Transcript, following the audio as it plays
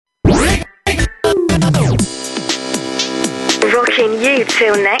supporting you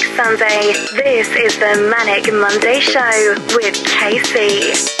till next Sunday. This is the Manic Monday Show with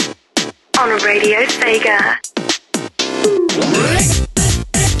Casey on Radio Sega.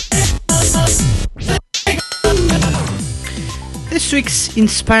 This week's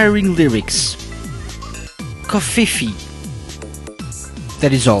inspiring lyrics. Covfefe.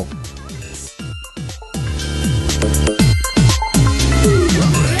 That is all.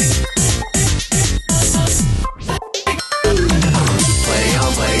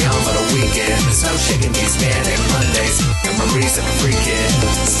 Shaking these manic Mondays, memories of a freaking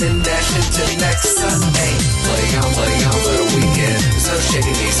spin dash into next Sunday. Play on for the weekend. So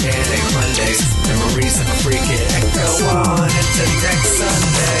shaking these manic Mondays, memories of a freaking and go on into next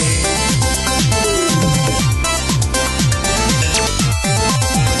Sunday.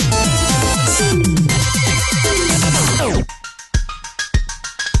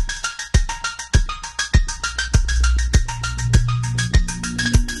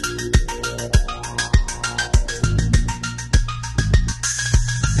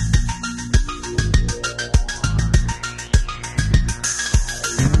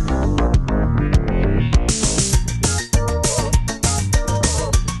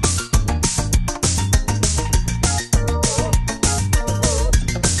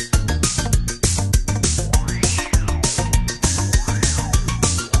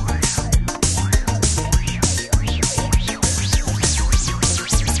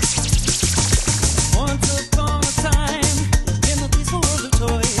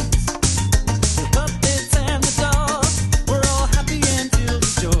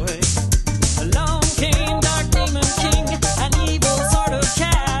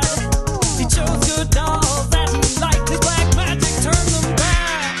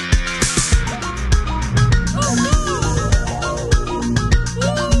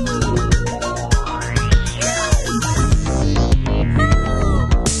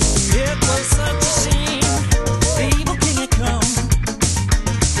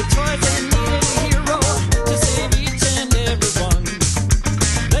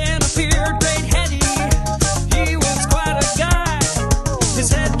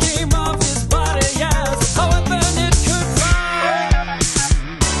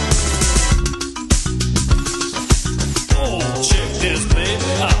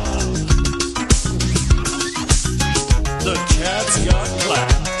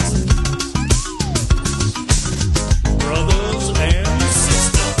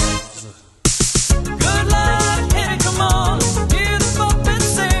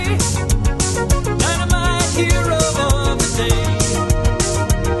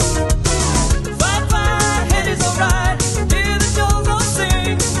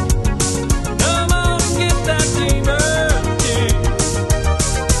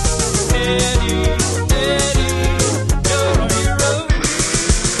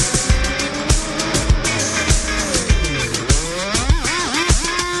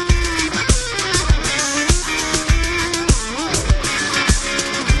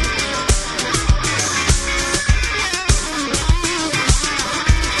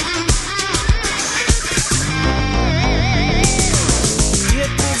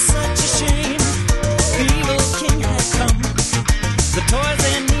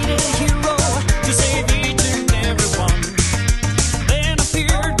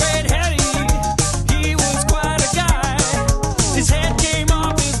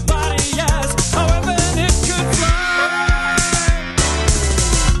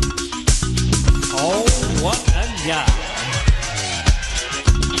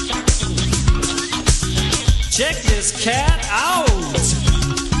 Check this cat out.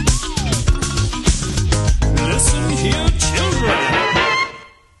 Listen here, children.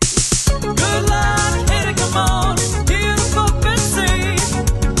 Good Lord, hit it, come on. Hear the puppet sing.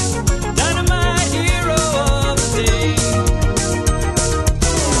 Dynamite hero of the day.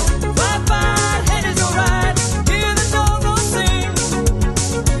 Fly, head is alright. Hear the dogs sing.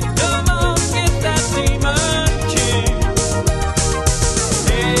 Come on, get that demon king.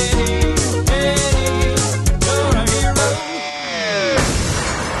 Eddie, you're a hero.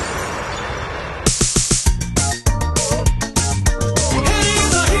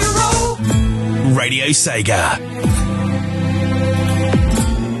 Eddie's a hero. Radio Sega.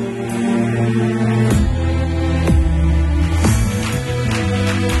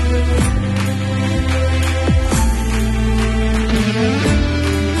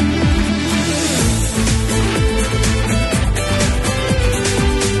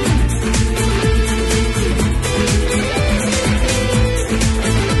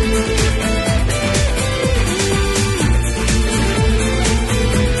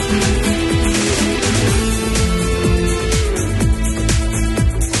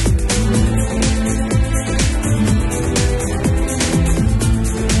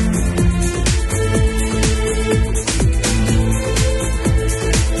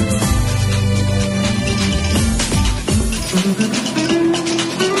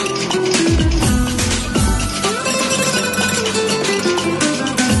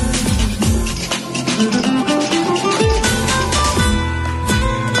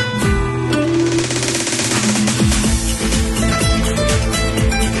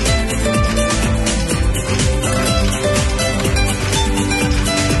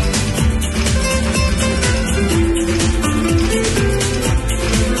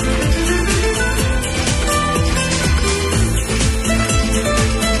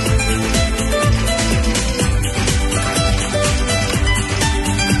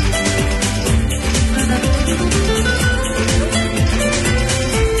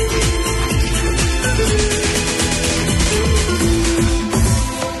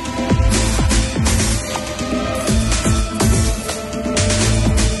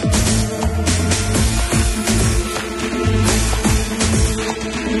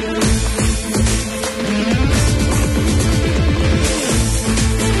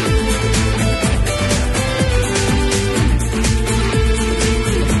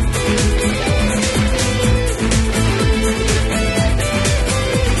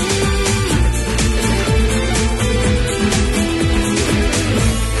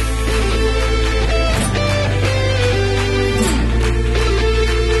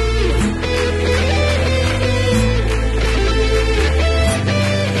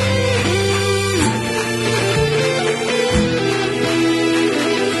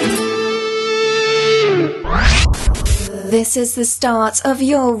 This is the start of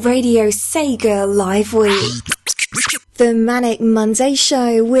your Radio Sega live week. The Manic Monday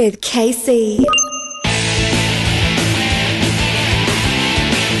Show with KC.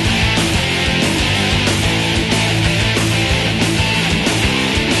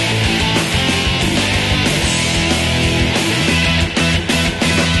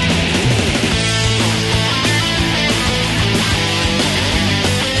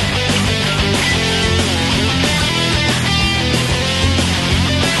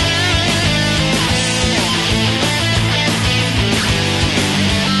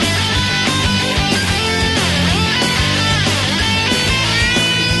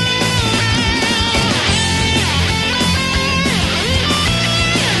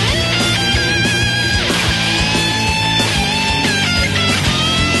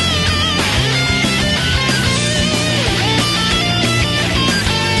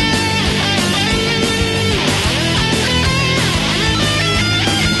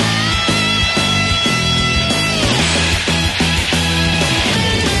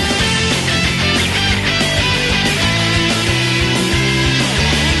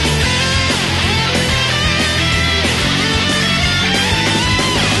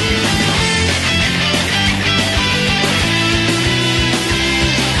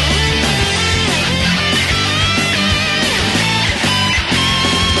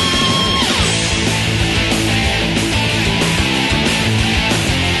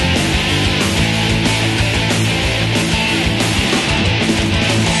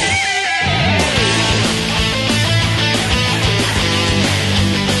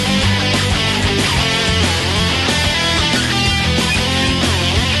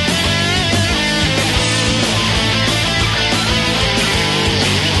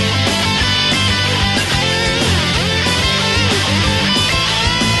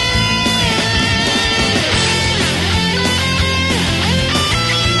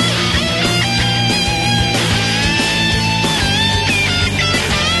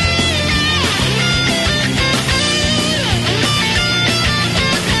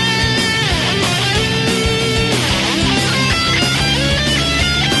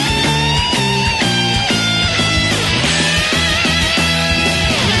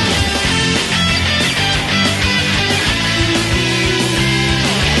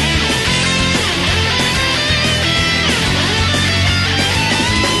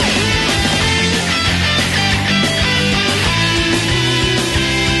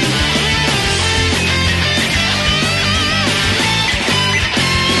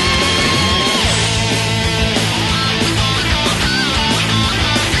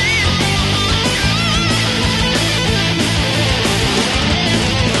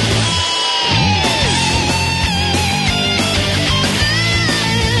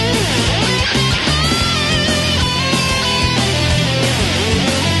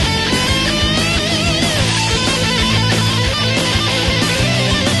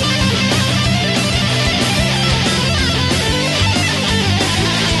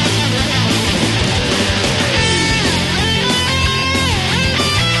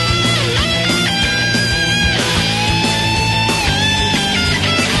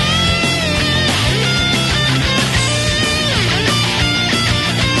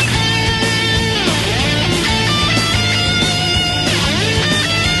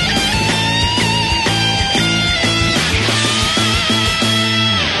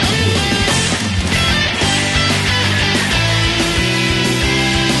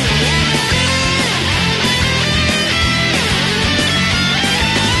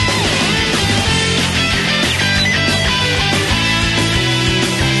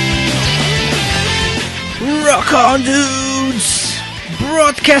 Rock on, dudes!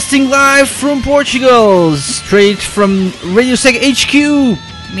 Broadcasting live from Portugal, straight from Radio Sega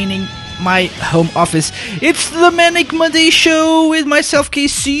HQ, meaning my home office. It's the Manic Monday Show with myself,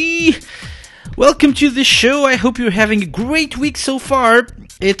 KC. Welcome to the show. I hope you're having a great week so far.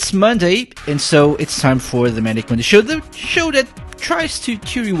 It's Monday, and so it's time for the Manic Monday Show, the show that tries to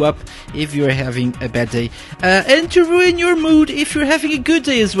cheer you up if you're having a bad day, and to ruin your mood if you're having a good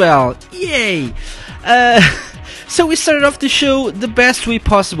day as well. Yay! So we started off the show the best way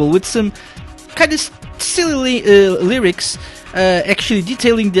possible with some kind of silly lyrics, actually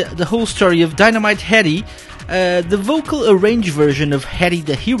detailing the whole story of Dynamite Headdy, the vocal arranged version of Headdy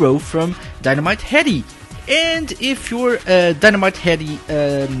the Hero from Dynamite Headdy. And if you're a Dynamite Headdy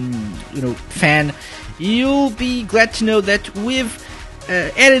fan, you'll be glad to know that we've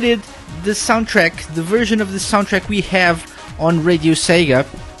edited the soundtrack, the version of the soundtrack we have on Radio Sega,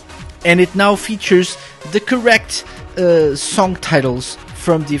 and it now features the correct song titles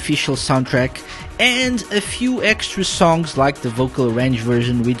from the official soundtrack, and a few extra songs like the vocal arranged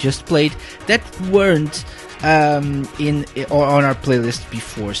version we just played that weren't in or on our playlist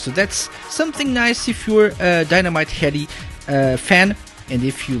before. So that's something nice if you're a Dynamite Heady fan, and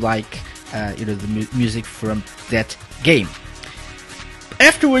if you like the music from that game.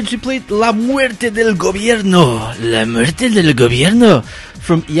 Afterwards, we played La Muerte del Gobierno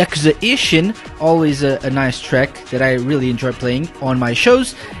from Yakuza Ishin, always a nice track that I really enjoy playing on my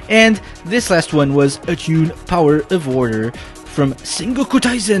shows. And this last one was a tune, Power of Order, from Sengoku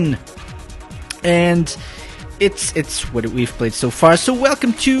Taisen. And it's what we've played so far. So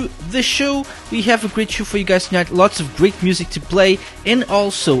welcome to the show. We have a great show for you guys tonight. Lots of great music to play, and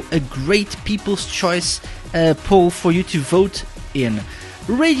also a great People's Choice poll for you to vote in.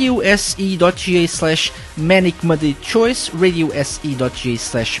 radiose.ga/Manic Monday Choice,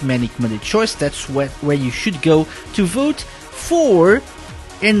 radiose.ga/Manic Monday Choice. That's where you should go to vote for.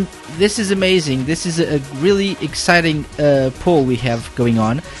 And this is amazing. This is a really exciting poll we have going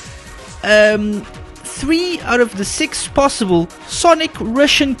on. 3 out of the 6 possible Sonic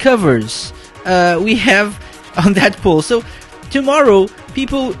Russian covers we have on that poll. So tomorrow,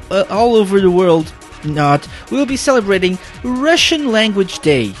 people all over the world we'll be celebrating Russian Language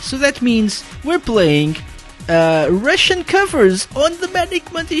Day. So that means we're playing Russian covers on the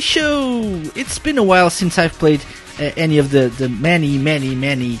Manic Monday Show. It's been a while since I've played any of the many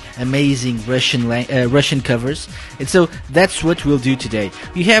amazing Russian covers, and so that's what we'll do today.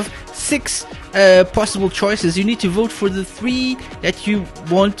 We have 6 possible choices. You need to vote for the 3 that you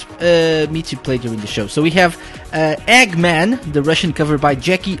want me to play during the show. So we have Eggman, the Russian cover by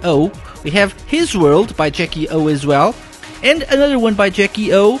Jackie O. We have His World by Jackie O as well, and another one by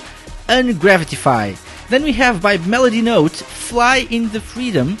Jackie O, Ungravitify. Then we have by Melody Note, Fly in the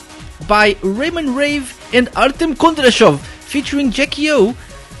Freedom by Raymond Rave and Artem Kondrashov, featuring Jackie O,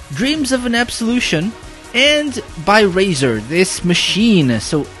 Dreams of an Absolution, and by Razor, This Machine.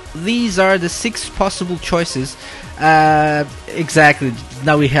 So these are the 6 possible choices. Exactly.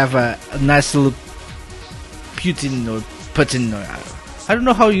 Now we have a nice little Putin, or I don't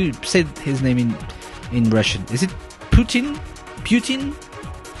know how you say his name in Russian. Is it Putin? Putin?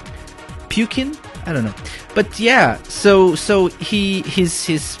 I don't know. But yeah, so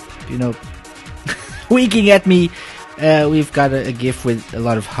he's winking at me. We've got a GIF with a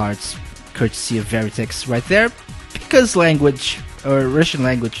lot of hearts, courtesy of Veritex right there, because language, or Russian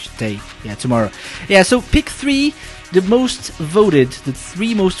Language Day, tomorrow. So pick 3, the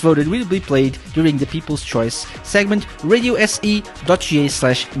 3 most voted will be played during the People's Choice segment,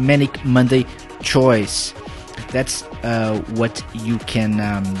 radiose.ga/Manic Monday Choice. That's what you can,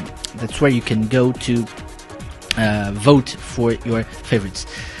 that's where you can go to vote for your favorites.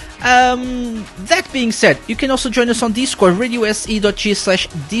 That being said, you can also join us on Discord,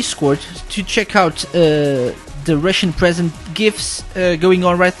 radiose.ga/Discord, to check out the Russian present GIFs going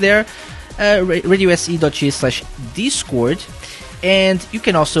on right there. radiose.ga/Discord, and you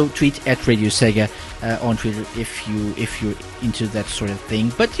can also tweet at Radio Sega on Twitter if you're into that sort of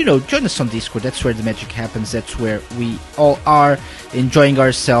thing. But join us on Discord. That's where the magic happens. That's where we all are enjoying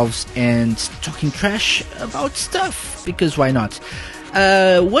ourselves and talking trash about stuff, because why not?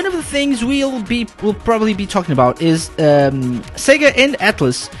 One of the things we'll probably be talking about is Sega and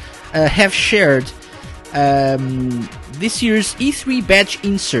Atlus have shared this year's E3 badge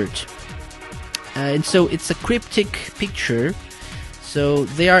insert. And so it's a cryptic picture. So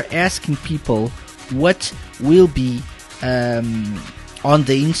they are asking people what will be on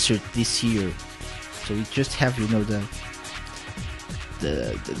the insert this year. So we just have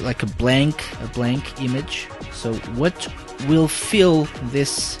the like a blank image. So what will fill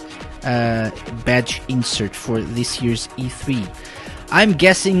this badge insert for this year's E3? I'm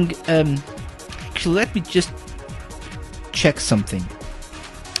guessing. Let me just check something.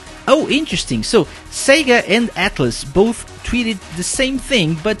 Oh, interesting. So Sega and Atlus both tweeted the same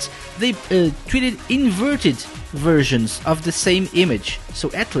thing, but they tweeted inverted versions of the same image. So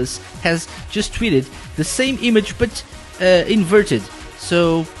Atlus has just tweeted the same image, but inverted.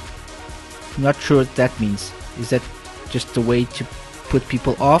 So I'm not sure what that means. Is that just a way to put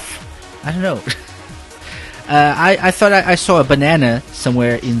people off? I don't know. I thought I saw a banana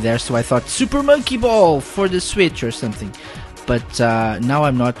somewhere in there, so I thought Super Monkey Ball for the Switch or something. But now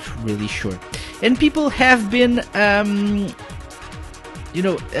I'm not really sure. And people have been,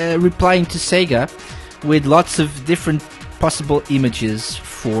 replying to Sega with lots of different possible images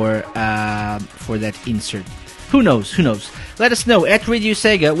for that insert. Who knows? Let us know at Radio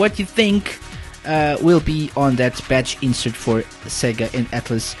Sega what you think will be on that badge insert for Sega and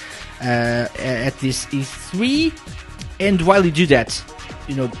Atlus at this E3. And while you do that,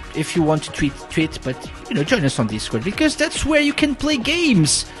 if you want to tweet, but join us on Discord, because that's where you can play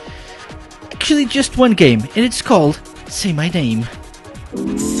games. Actually, just one game, and it's called Say My Name.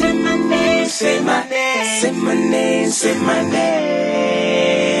 Say my name, say my name, say my name, say my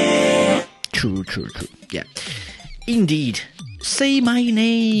name. True. Yeah. Indeed. Say My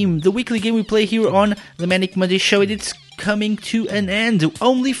Name, the weekly game we play here on the Manic Monday Show, and it's coming to an end.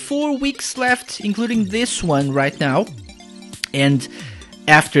 Only 4 weeks left, including this one right now. And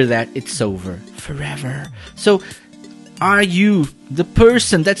after that, it's over. Forever. So, are you the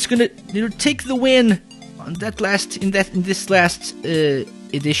person that's gonna take the win on this last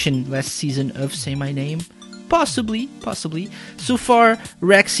edition, last season of Say My Name? Possibly. So far,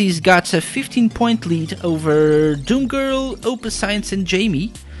 Rexy's got a 15-point lead over Doomgirl, Opus Science, and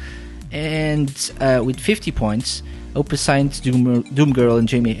Jamie. And with 50 points, Opus Science, Doomgirl, and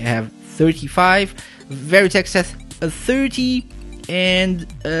Jamie have 35. Veritex has 30, and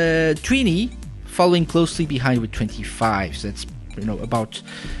Trini following closely behind with 25. So that's about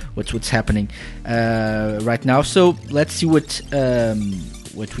what's happening right now. So let's see what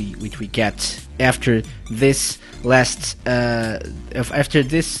we get after this last after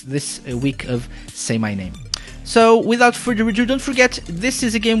this week of Say My Name. So without further ado, don't forget, this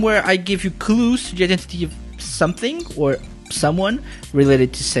is a game where I give you clues to the identity of something or someone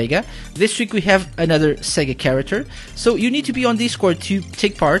related to Sega. This week we have another Sega character, so you need to be on Discord to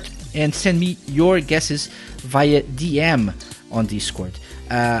take part and send me your guesses via DM on Discord.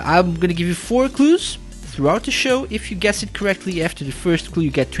 I'm gonna give you 4 clues throughout the show. If you guess it correctly after the first clue,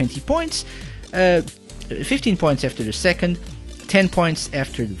 you get 20 points, 15 points after the second, 10 points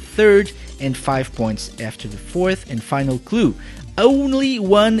after the third, and 5 points after the fourth and final clue. Only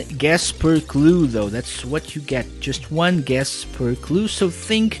one guess per clue, though. That's what you get. Just one guess per clue. So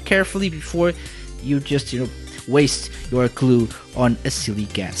think carefully before you just, waste your clue on a silly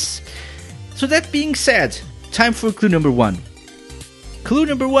guess. So that being said, time for clue number 1. Clue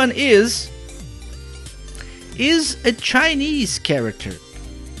number 1 is a Chinese character.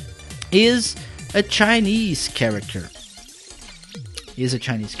 Is a Chinese character.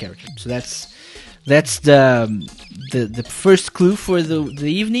 So that's the first clue for the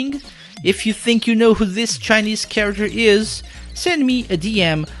evening. If you think you know who this Chinese character is, send me a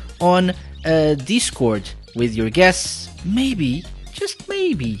DM on Discord with your guess. Maybe, just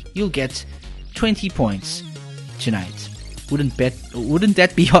maybe, you'll get 20 points tonight. Wouldn't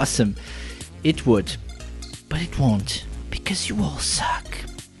that be awesome? It would, but it won't, because you all suck.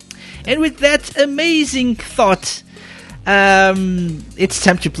 And with that amazing thought, it's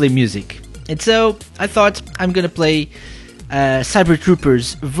time to play music. And so I thought I'm gonna play Cyber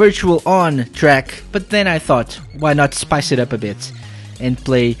Troopers Virtual On track, but then I thought, why not spice it up a bit and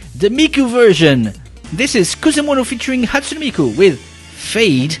play the Miku version. This is Kusamono featuring Hatsune Miku with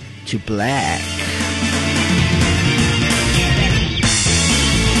Fade to Black. 「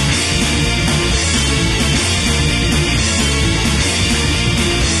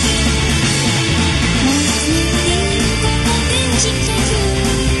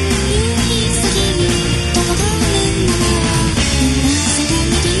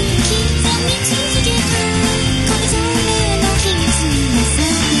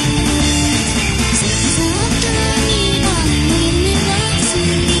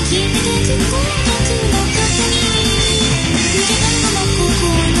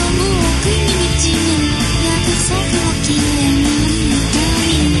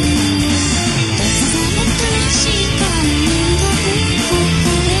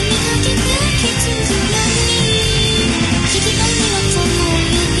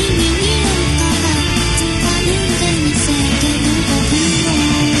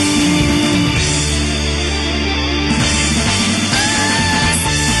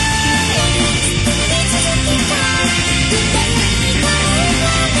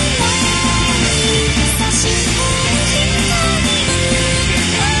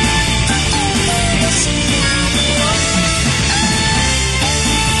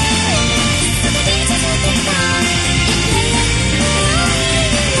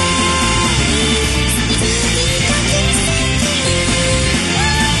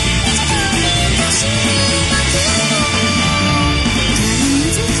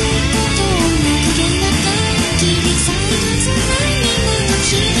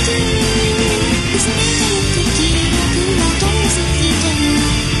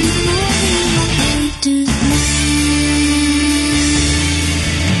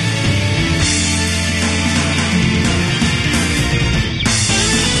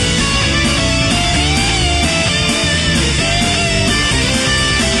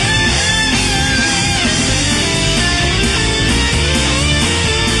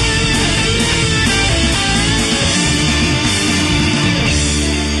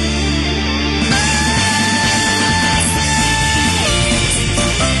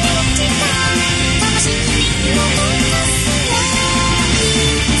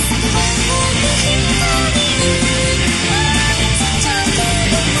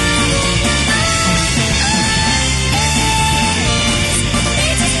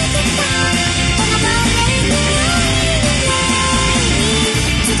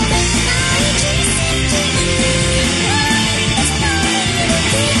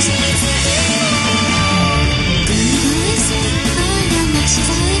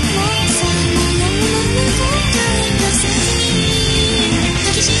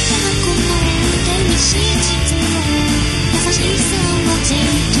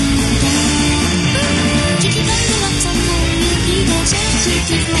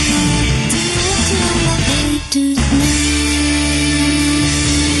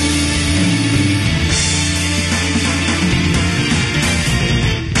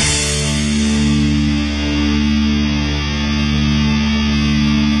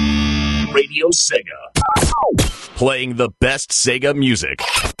Radio Sega. Playing the best Sega music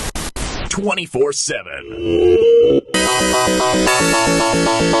 24/7.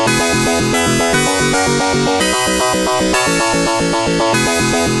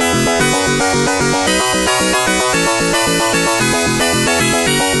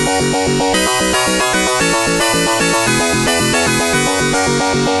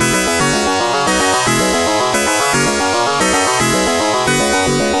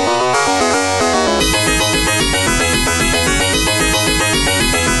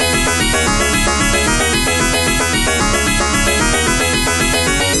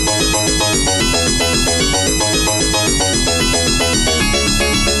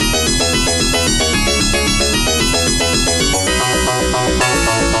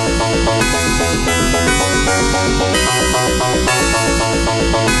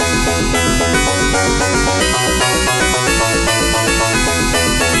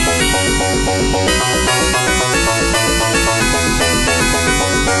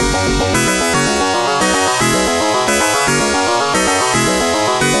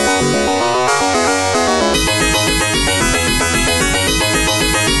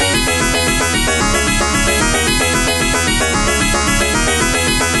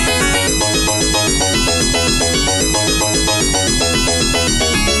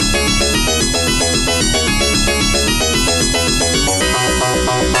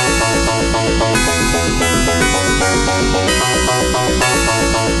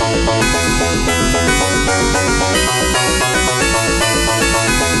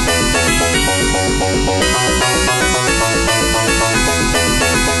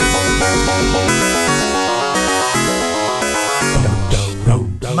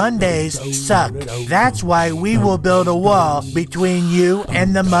 Mondays suck. That's why we will build a wall between you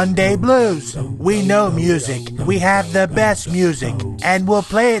and the Monday Blues. We know music. We have the best music. And we'll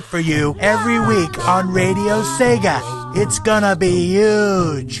play it for you every week on Radio Sega. It's gonna be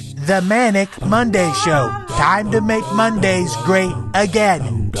huge. The Manic Monday Show. Time to make Mondays great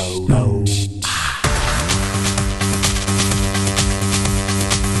again.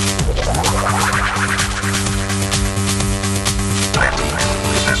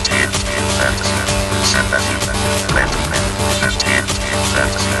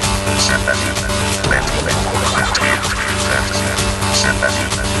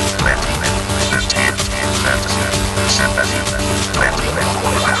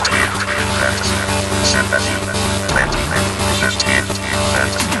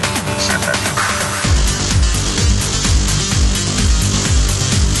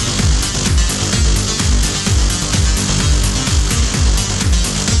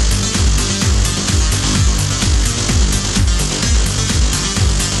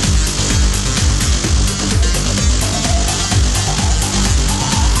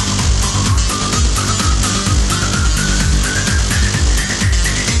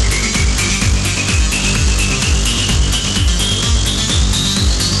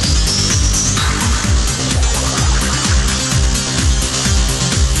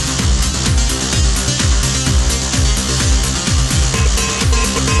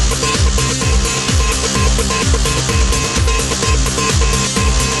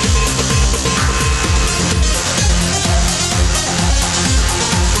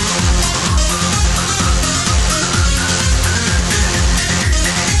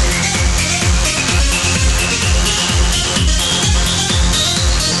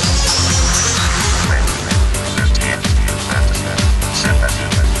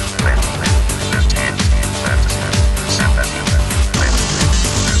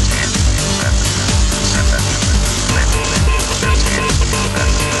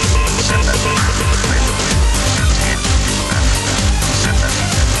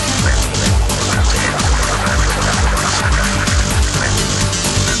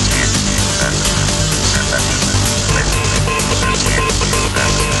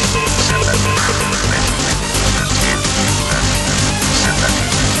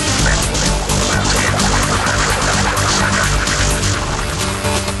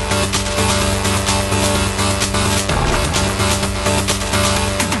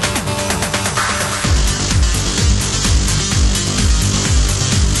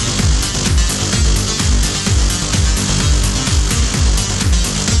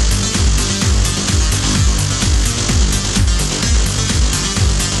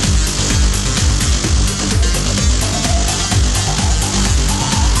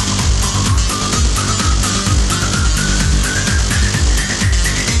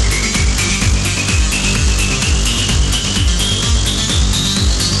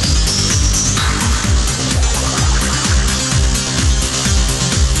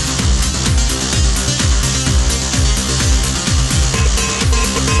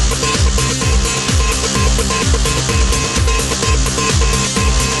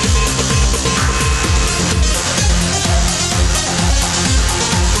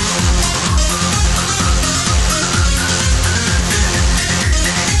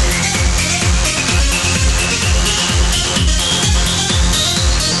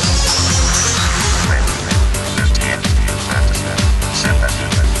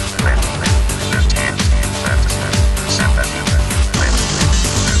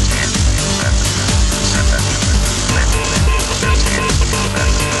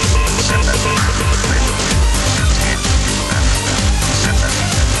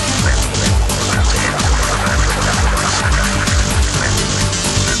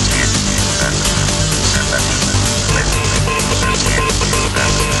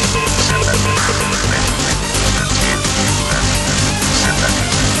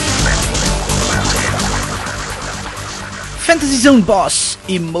 Fantasy Zone boss,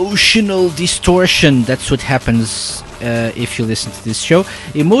 Emotional Distortion. That's what happens if you listen to this show.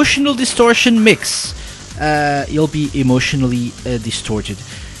 Emotional Distortion mix. You'll be emotionally distorted.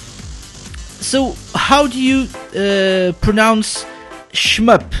 So, how do you pronounce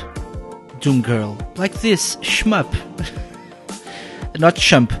shmup, Doom Girl? Like this, shmup. Not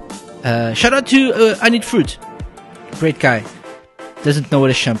shump. Shout out to I Need Fruit. Great guy. Doesn't know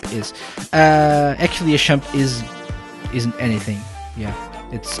what a shump is. Actually, a shump isn't anything. Yeah,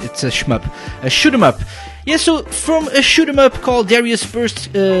 it's a shmup. A shoot 'em up. Yeah, so from a shoot 'em up called Darius Burst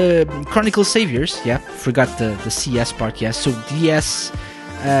Chronicle Saviors. Yeah, forgot the CS part. Yeah, so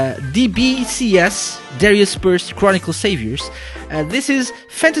DBCS, Darius Burst Chronicle Saviors. This is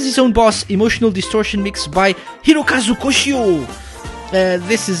Fantasy Zone boss Emotional Distortion mix by Hirokazu Koshio.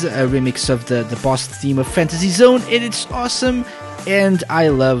 This is a remix of the boss theme of Fantasy Zone, and it's awesome. And I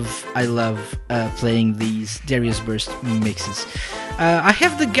love playing these Darius Burst mixes. I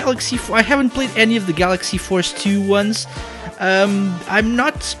have the Galaxy 4. I haven't played any of the Galaxy Force 2 ones. I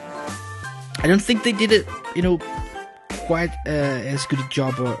don't think they did it, quite as good a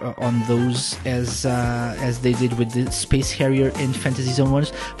job on those as they did with the Space Harrier and Fantasy Zone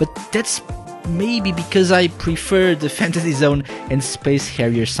ones. But that's maybe because I prefer the Fantasy Zone and Space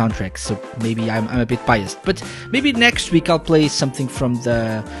Harrier soundtracks, so maybe I'm a bit biased. But maybe next week I'll play something from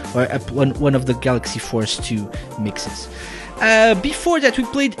one of the Galaxy Force 2 mixes. Before that, we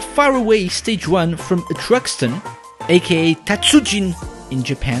played Far Away Stage 1 from Truxton, aka Tatsujin in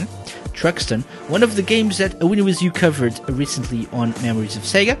Japan. Truxton, one of the games that AwiniWizU covered recently on Memories of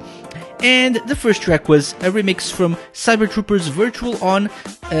Sega. And the first track was a remix from Cyber Troopers Virtual on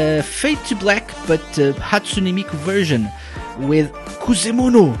Fade to Black, but Hatsune Miku version with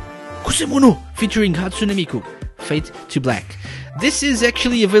Kusemono featuring Hatsune Miku, Fade to Black. This is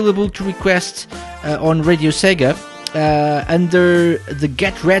actually available to request on Radio Sega under the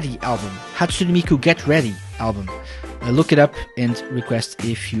Get Ready album, Hatsune Miku Get Ready album. Look it up and request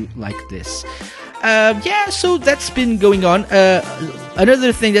if you like this. So that's been going on.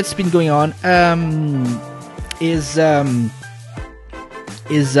 Another thing that's been going on is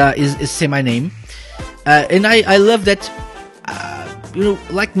Say My Name, and I love that.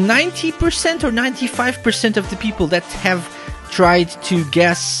 Like 90% or 95% of the people that have tried to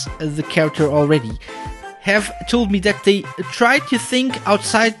guess the character already have told me that they tried to think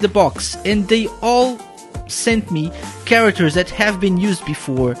outside the box, and they all sent me characters that have been used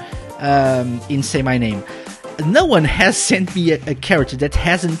before in Say My Name. No one has sent me a character that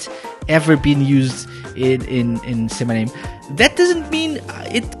hasn't ever been used in Say My Name. That doesn't mean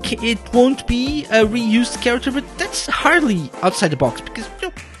it won't be a reused character, but that's hardly outside the box, because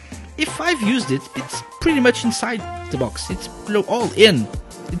if I've used it, it's pretty much inside the box. It's all in.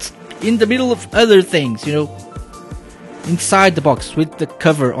 It's in the middle of other things, inside the box with the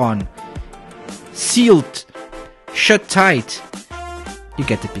cover on, sealed, shut tight. You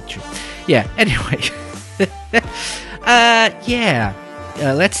get the picture. Yeah, anyway.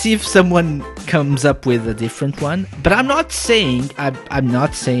 Let's see if someone comes up with a different one. But I'm not saying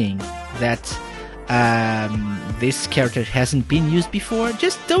that this character hasn't been used before.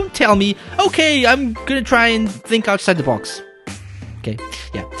 Just don't tell me, okay, I'm gonna try and think outside the box. Okay?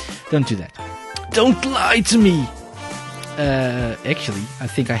 Yeah, don't do that. Don't lie to me! Actually, I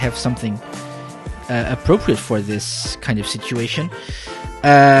think I have something appropriate for this kind of situation.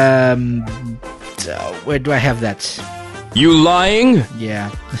 Where do I have that? You lying? Yeah.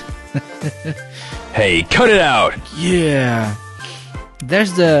 Hey, cut it out! Yeah.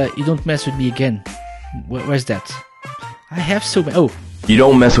 There's the You Don't Mess With Me Again. Where's that? I have so many. Oh. You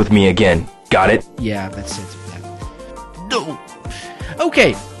don't mess with me again. Got it? Yeah, that's it. Yeah. No.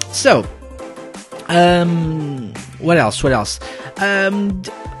 Okay, so. What else?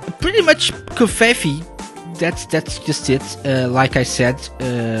 Pretty much covfefe. That's just it. Like I said,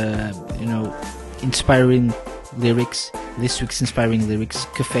 inspiring lyrics. This week's inspiring lyrics,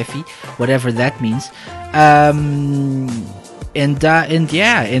 covfefe, whatever that means. And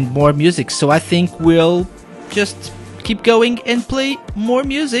more music. So I think we'll just keep going and play more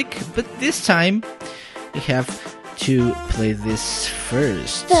music. But this time we have to play this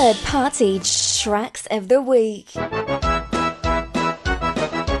first. Third party tracks of the week.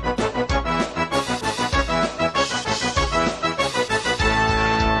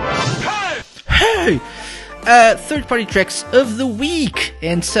 Hey! Third-party tracks of the week,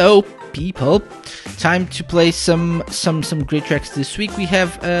 and so people, time to play some great tracks this week. We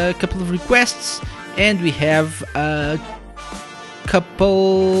have a couple of requests, and we have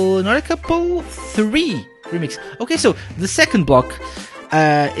three remix. Okay, so the second block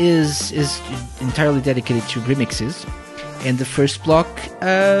is entirely dedicated to remixes, and the first block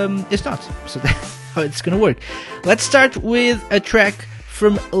is not. So that's how it's gonna work. Let's start with a track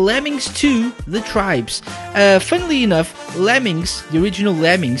from Lemmings 2, The Tribes. Funnily enough, Lemmings, the original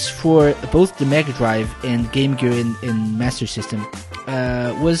Lemmings for both the Mega Drive and Game Gear and Master System,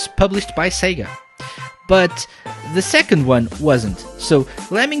 was published by Sega. But the second one wasn't. So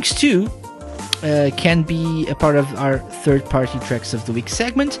Lemmings 2 can be a part of our third-party tracks of the week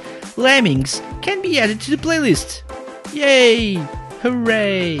segment. Lemmings can be added to the playlist. Yay!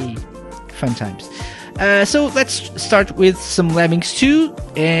 Hooray! Fun times. So let's start with some Lemmings 2,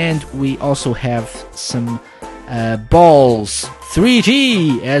 and we also have some balls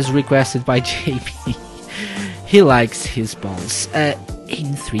 3D as requested by JP. He likes his balls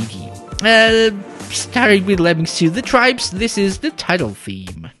in 3D. Starting with Lemmings 2, The Tribes, this is the title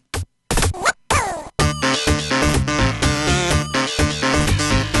theme.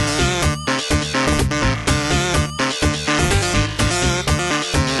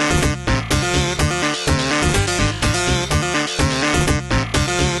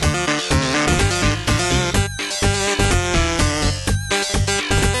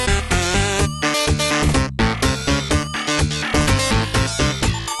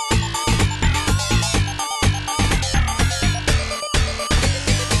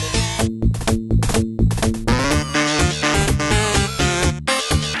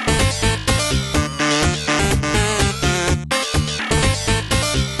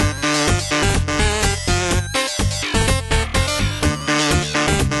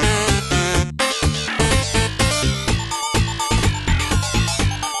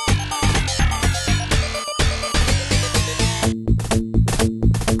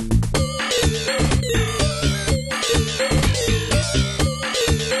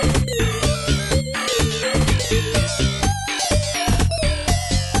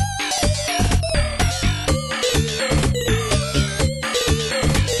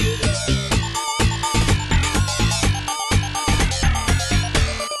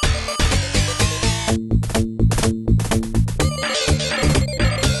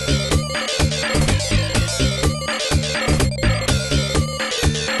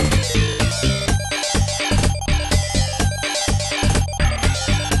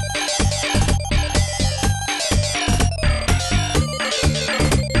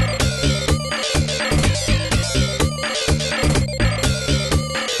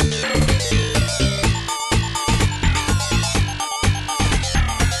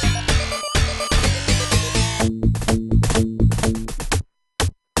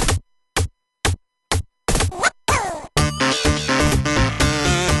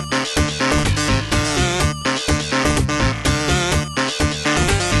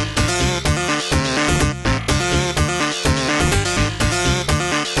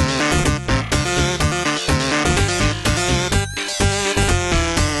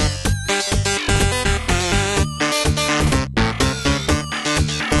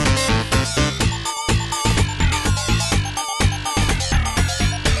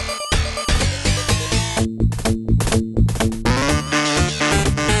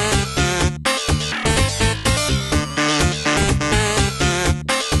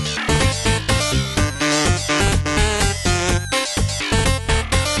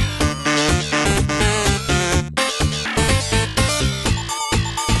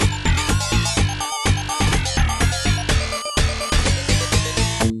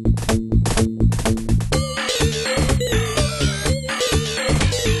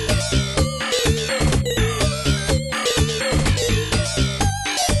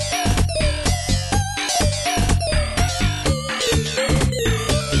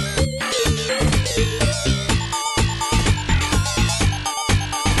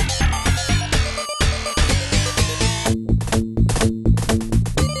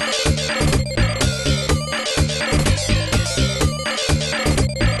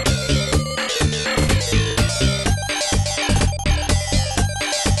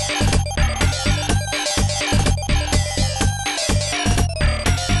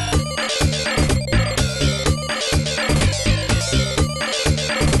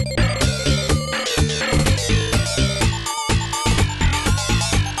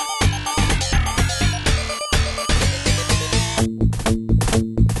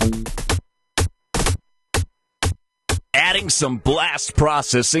 adding some blast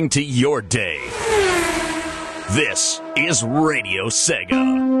processing to your day. This is Radio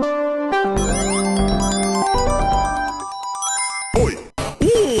Sega. Oi!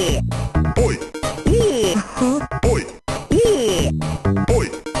 Oi! Oi! Oi! Oi! Oi!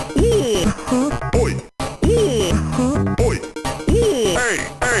 Hey!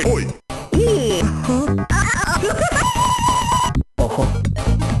 Hey! Oi!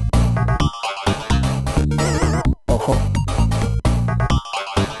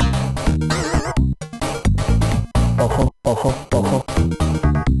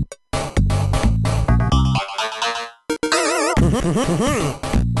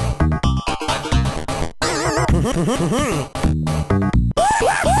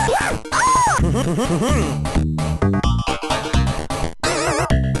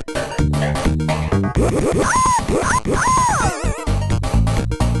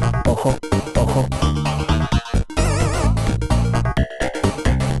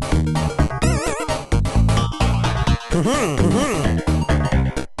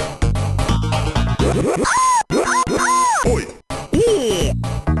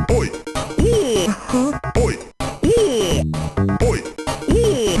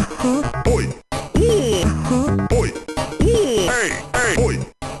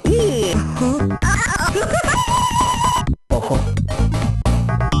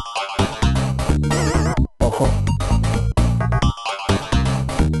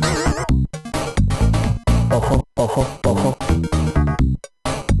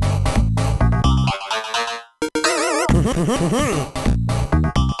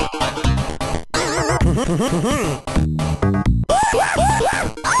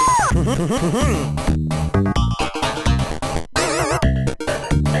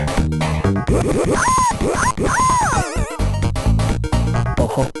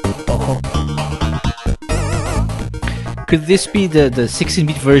 Could this be the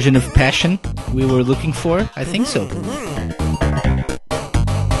 16-bit version of Passion we were looking for? I think so.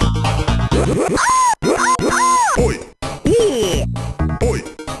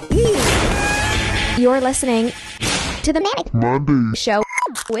 You're listening to the Manic Monday Show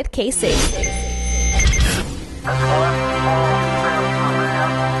with Casey.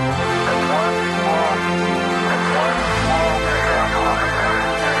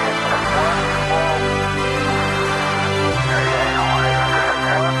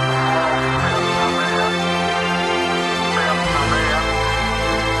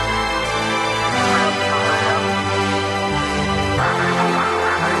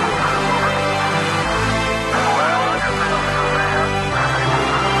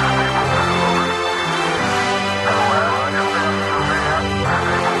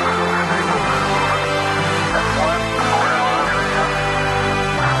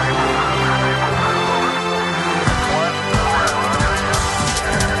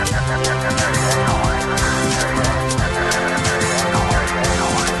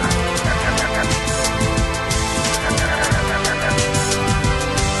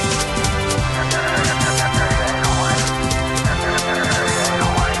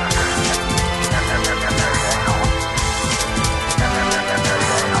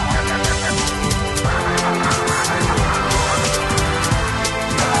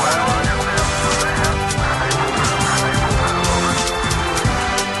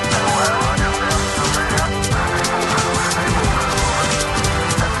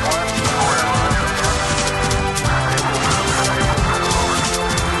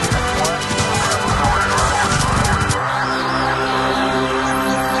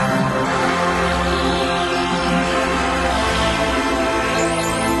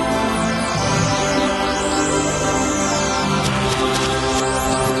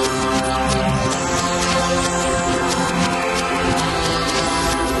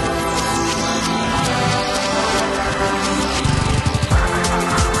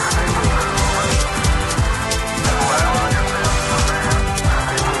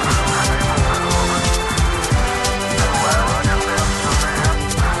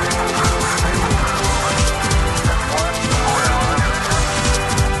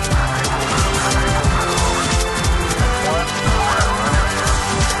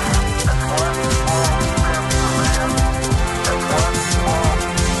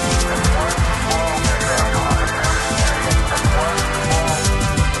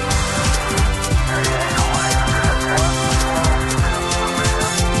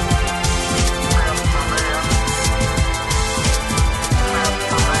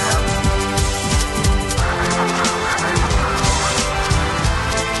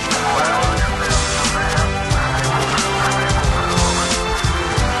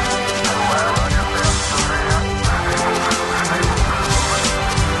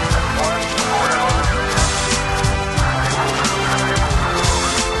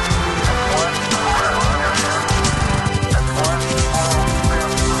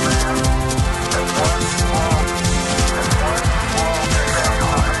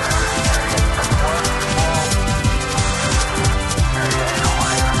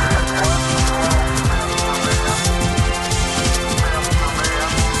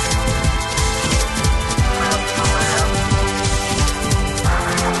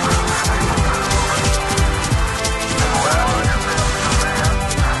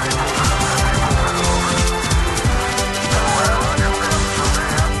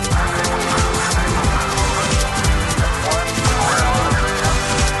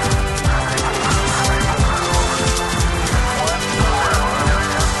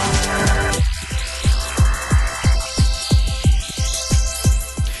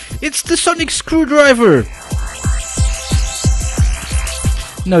 It's the sonic screwdriver.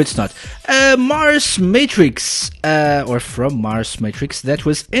 No, it's not. Mars Matrix, or from Mars Matrix, that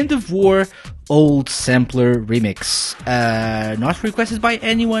was End of War Old Sampler Remix. Not requested by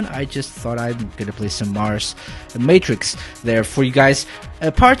anyone, I just thought I'm gonna play some Mars Matrix there for you guys.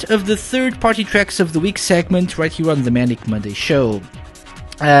 Part of the third party tracks of the week segment right here on the Manic Monday show.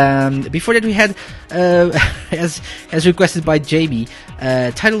 Before that we had, as requested by Jamie,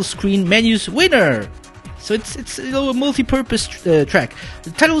 title screen menus winner. So it's a multi-purpose track.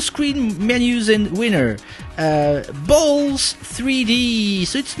 The title screen menus and winner. Balls 3D.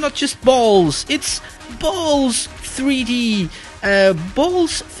 So it's not just balls, it's Balls 3D.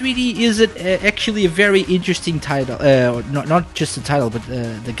 Balls 3D is actually a very interesting title. Not just the title, but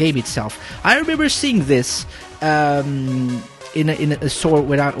the game itself. I remember seeing this in a store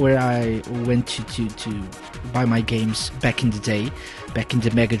where I went to buy my games back in the day, back in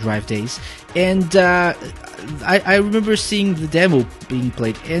the Mega Drive days, and I remember seeing the demo being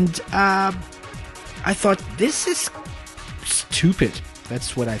played, and I thought, this is stupid.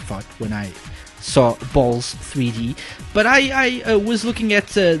 That's what I thought when I saw Balls 3D. But I was looking at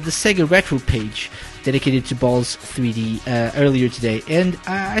the Sega Retro page dedicated to Balls 3D earlier today, and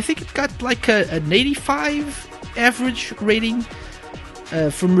I think it got like an 85 average rating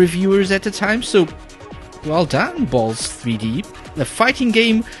from reviewers at the time. So well done, Balls 3D. A fighting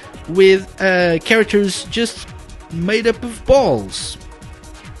game with characters just made up of balls.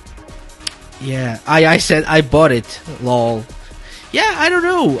 Yeah, I said I bought it, lol. Yeah, I don't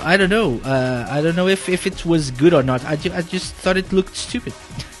know. I don't know if it was good or not. I just thought it looked stupid.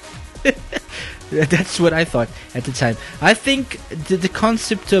 That's what I thought at the time. I think the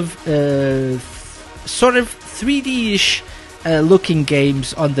concept of sort of 3D-ish looking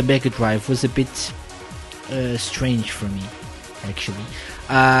games on the Mega Drive was a bit strange for me, actually.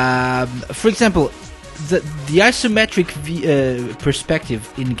 For example, the isometric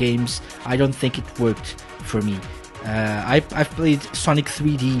perspective in games, I don't think it worked for me. I've played Sonic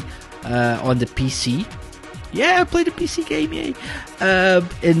 3D on the PC. Yeah, I played a PC game, yay.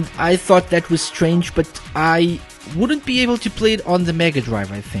 And I thought that was strange, but I wouldn't be able to play it on the Mega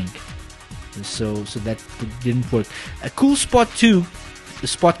Drive, I think. So that didn't work. A Cool Spot 2, The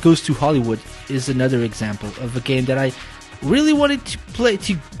Spot Goes to Hollywood, is another example of a game that I really wanted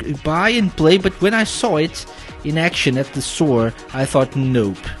to buy and play, but when I saw it in action at the store, I thought,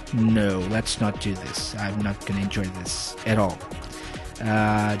 no, let's not do this. I'm not gonna enjoy this at all.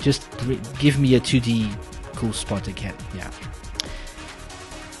 Just give me a 2D Cool Spot again. Yeah.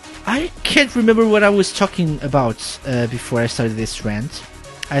 I can't remember what I was talking about before I started this rant.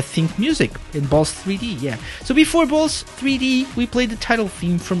 I think music in Balls 3D, yeah. So before Balls 3D, we played the title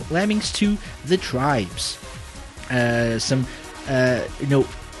theme from Lemmings 2, The Tribes. Some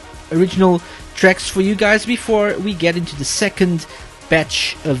original tracks for you guys before we get into the second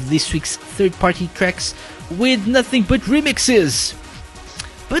batch of this week's third-party tracks with nothing but remixes.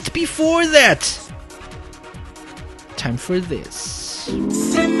 But before that, time for this. Say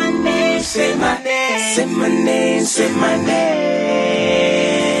my name, say my name, say my name, say my name.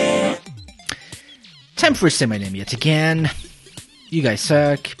 Time for Say My Name yet again. You guys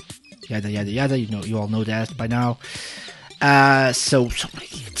suck. Yada yada yada. You all know that by now. So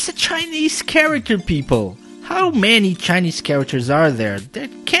it's a Chinese character, people. How many Chinese characters are there? There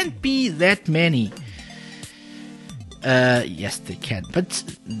can't be that many. Yes, they can, but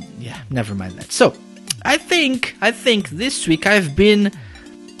yeah, never mind that. So, I think this week I've been.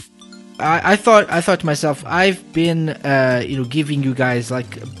 I thought to myself, I've been giving you guys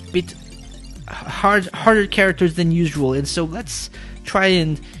like a bit harder characters than usual, and so let's try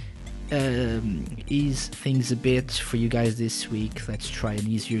and ease things a bit for you guys this week. Let's try an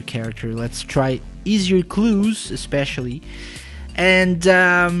easier character. Let's try easier clues, especially, and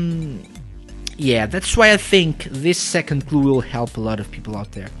yeah, that's why I think this second clue will help a lot of people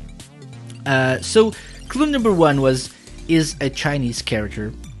out there. So clue number 1 is a Chinese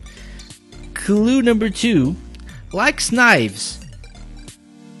character. Clue number 2, likes knives.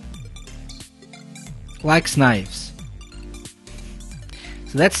 Likes knives.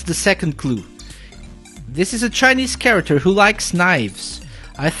 So that's the second clue. This is a Chinese character who likes knives.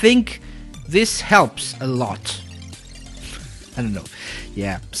 I think this helps a lot. I don't know.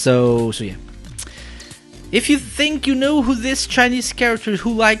 Yeah, so yeah. If you think you know who this Chinese character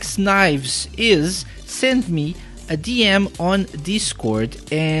who likes knives is, send me a DM on Discord,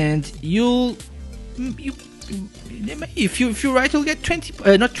 and if you're right, you'll get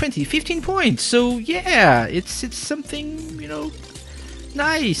 15 points. So yeah, it's something,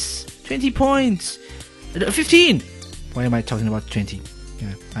 nice. 20 points. 15. Why am I talking about 20?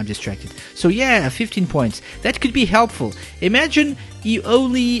 Yeah, I'm distracted. So yeah, 15 points. That could be helpful. Imagine you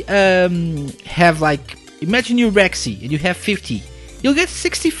only have like... Imagine you're Rexy and you have 50. You'll get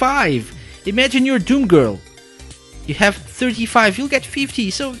 65. Imagine you're Doom Girl. You have 35. You'll get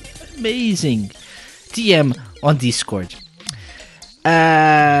 50. So amazing. DM on Discord.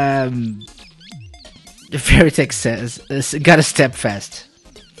 Veritech says, gotta step fast.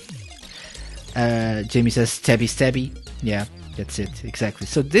 Jamie says, stabby. Yeah, that's it, exactly.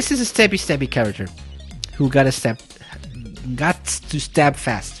 So this is a stabby character who got to stab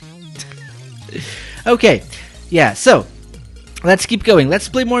fast. Okay, yeah, so let's keep going. Let's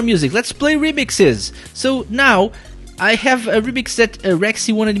play more music. Let's play remixes. So now I have a remix that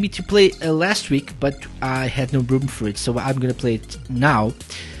Rexy wanted me to play last week, but I had no room for it, so I'm gonna play it now.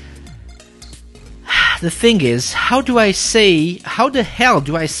 The thing is, how the hell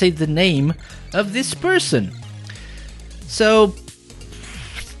do I say the name of this person? So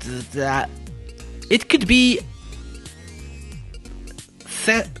it could be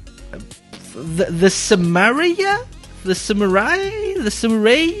the samurai.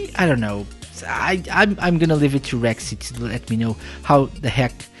 I don't know. I'm gonna leave it to Rexy to let me know how the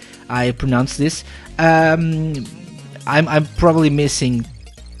heck I pronounce this. I'm probably missing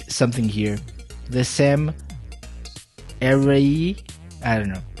something here. The Sam Array. I don't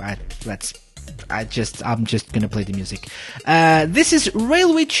know. I'm just gonna play the music. This is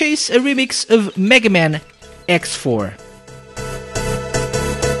Railway Chase, a remix of Mega Man X4.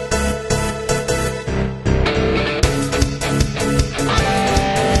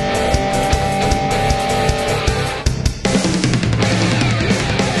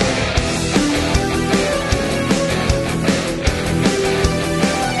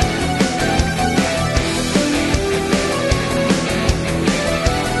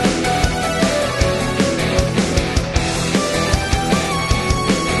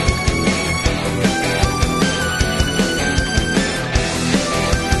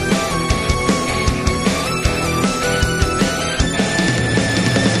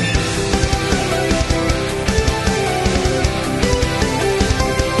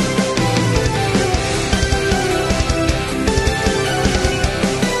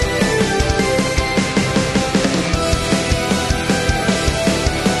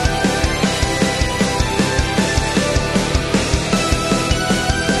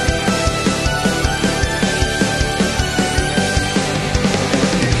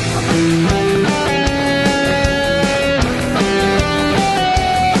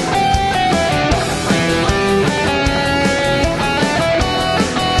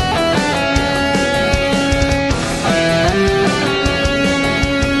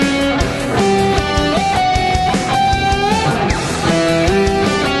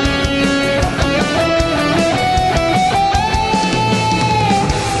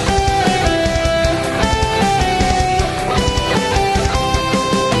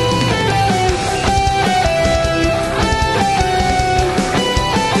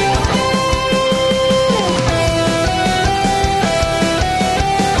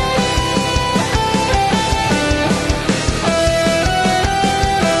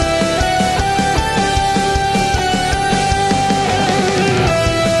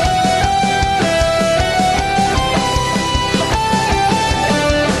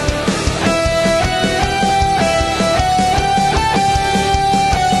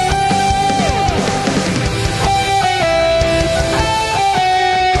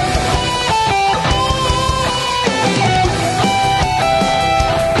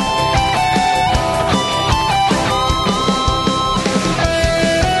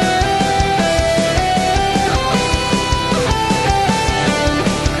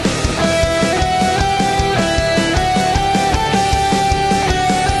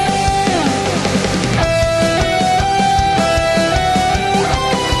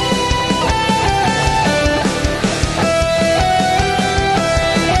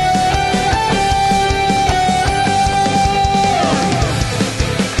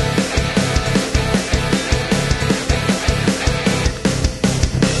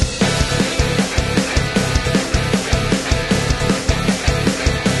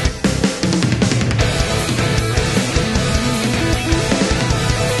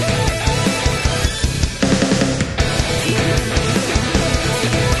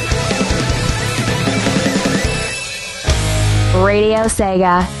 Radio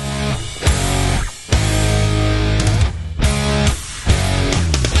Sega.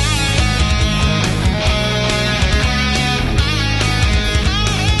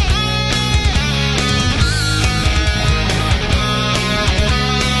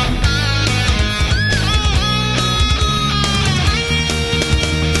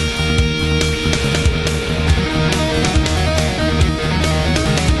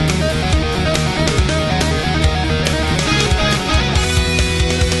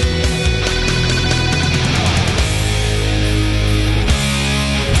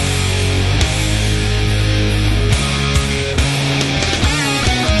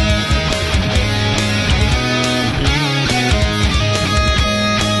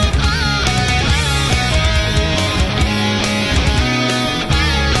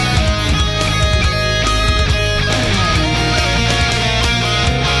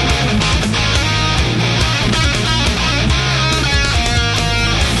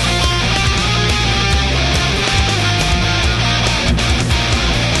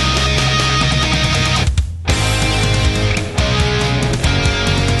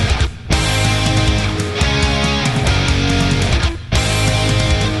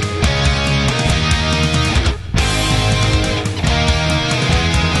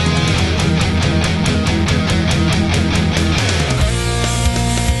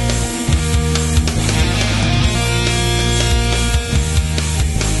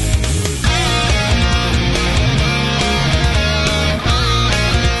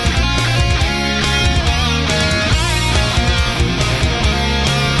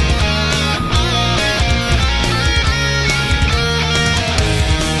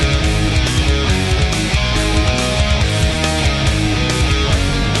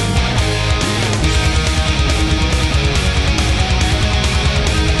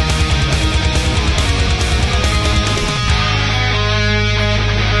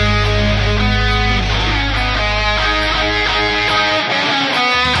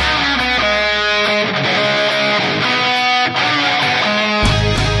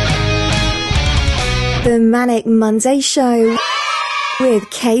 Manic Monday Show with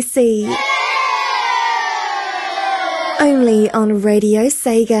Casey. Only on Radio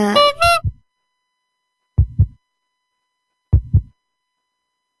Sega.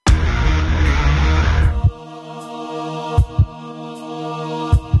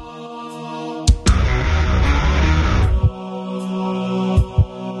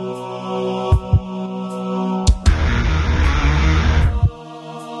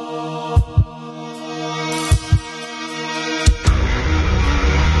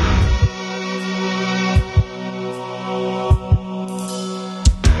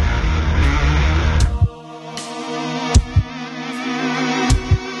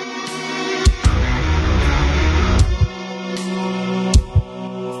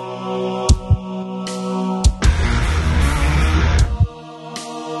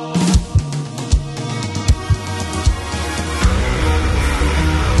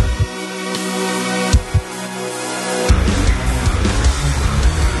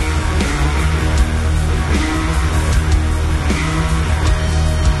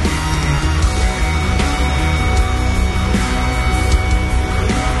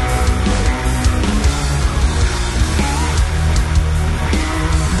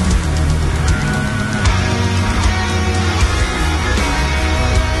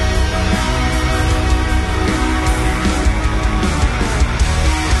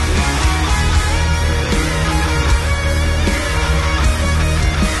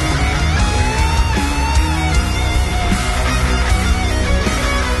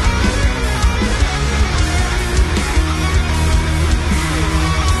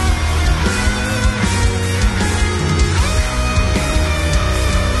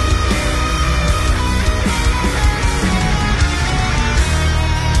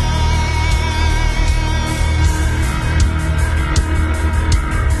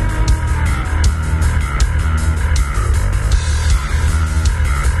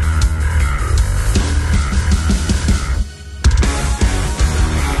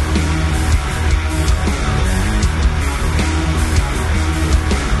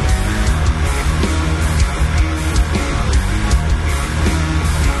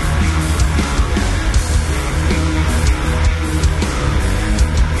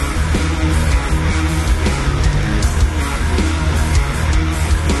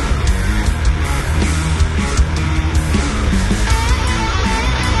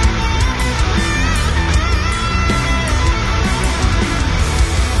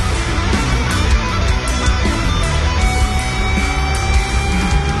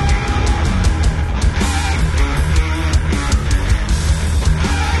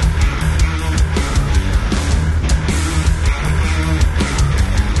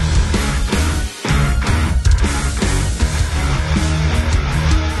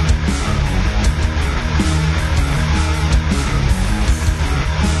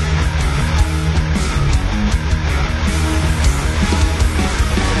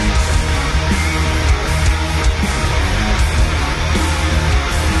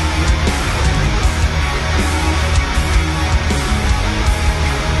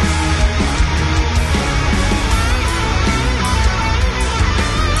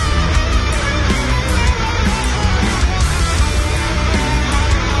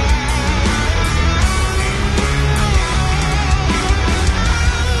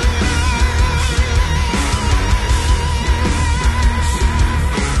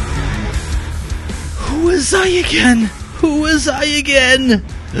 was I again? Who was I again?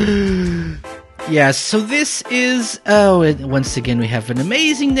 Yes, so this is... Oh, and once again we have an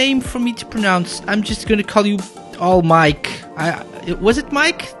amazing name for me to pronounce. I'm just going to call you all Mike. Was it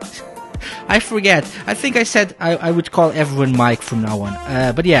Mike? I forget. I think I said I would call everyone Mike from now on.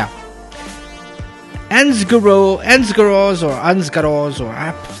 But yeah. Ansgaros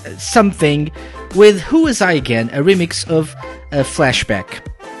or something with Who Was I Again, a remix of Flashback.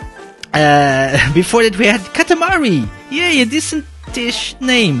 Before that we had Katamari. Yay, a decent-ish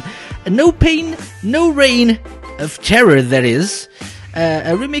name. No Pain, No Reign of Terror, that is.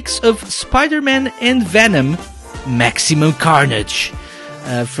 A remix of Spider-Man and Venom, Maximum Carnage,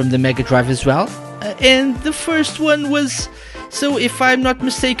 from the Mega Drive as well. And the first one was, so if I'm not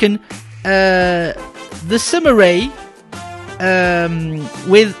mistaken, the Summer Ray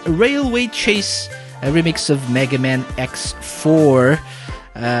with Railway Chase, a remix of Mega Man X4,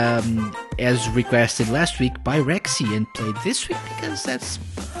 as requested last week by Rexy and played this week because that's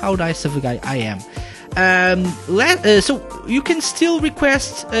how nice of a guy I am. So you can still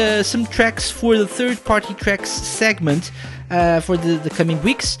request some tracks for the third party tracks segment for the coming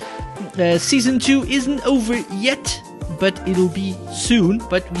weeks. Season 2 isn't over yet, but it'll be soon.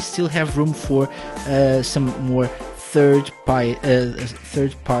 But we still have room for some more third party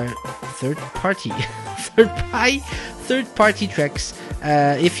tracks.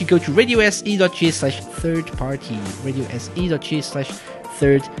 If you go to radiose.ga/third-party,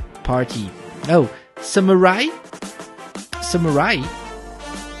 radiose.ga/third-party. Oh, Samurai.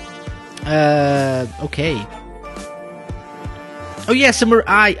 Okay. Oh yeah,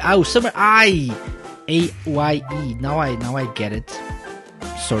 Samurai. Oh, Samurai. A-Y-E. Now I get it.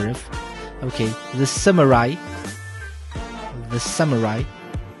 Sort of. Okay, the Samurai.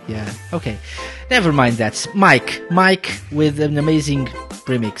 Yeah, okay. Never mind that. Mike with an amazing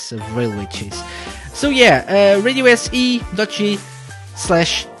remix of Railway Chase. So yeah,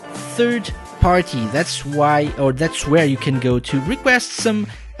 radiose.ga/third-party. That's where you can go to request some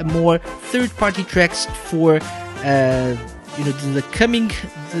more third-party tracks for the coming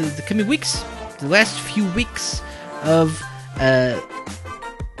weeks, the last few weeks of the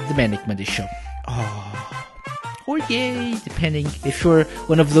Manic Monday show. Or yay, depending if you're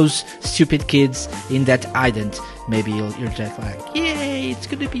one of those stupid kids in that ident, maybe you're just like, yay, it's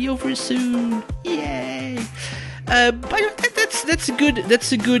gonna be over soon, yay. But that's a good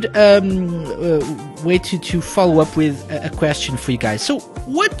way to follow up with a question for you guys. So,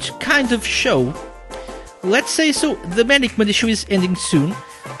 what kind of show? Let's say the Manic Monday show is ending soon,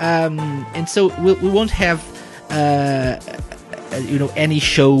 and so we won't have any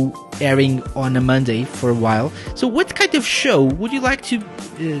show airing on a Monday for a while. So what kind of show would you like to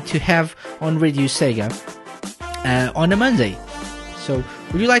have on Radio Sega on a Monday? So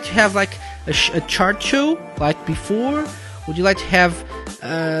would you like to have like a chart show like before? Would you like to have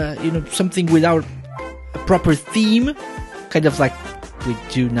something without a proper theme, kind of like we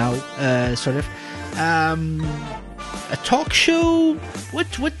do now, sort of a talk show?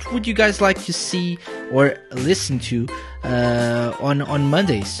 What would you guys like to see or listen to on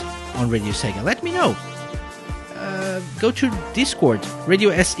Mondays on Radio Sega? Let me know. Go to Discord,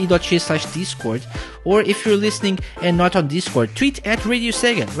 radiose.ga/Discord, or if you're listening and not on Discord, tweet at Radio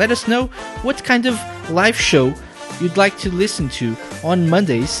Sega. Let us know what kind of live show you'd like to listen to on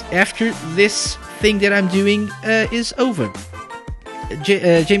Mondays after this thing that I'm doing is over.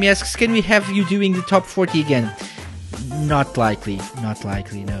 Jamie asks, can we have you doing the top 40 again? Not likely, no,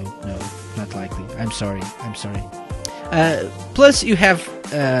 not likely. I'm sorry. Plus you have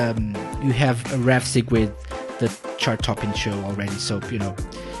a Ravsig with the chart topping show already, so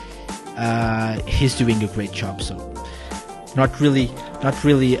he's doing a great job, so not really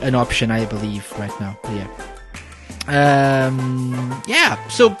an option, I believe, right now. But yeah,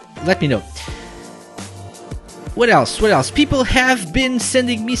 so let me know. What else? People have been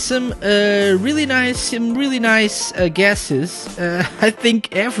sending me some really nice guesses. I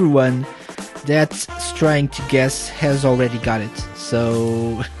think everyone that's trying to guess has already got it.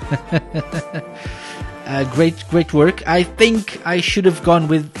 So great work. I think I should have gone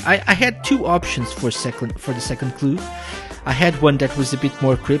with. I had two options for the second clue. I had one that was a bit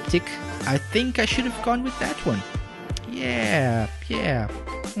more cryptic. I think I should have gone with that one. Yeah. Yeah.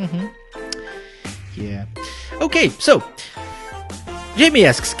 Okay, so Jamie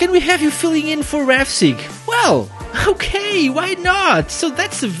asks, can we have you filling in for Ravsig? Well, okay, why not? So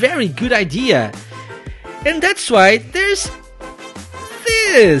that's a very good idea. And that's why there's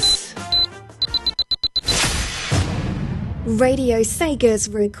this. Radio Sega's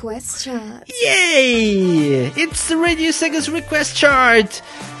request chart. Yay! It's the Radio Sega's request chart.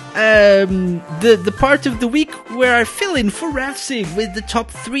 The part of the week where I fill in for Ravsig with the top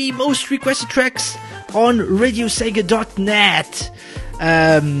 3 most requested tracks on radiosega.net.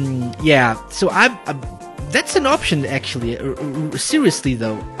 Yeah, so I'm that's an option actually. Seriously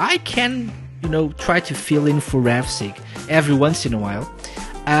though, I can try to fill in for Ravsig every once in a while.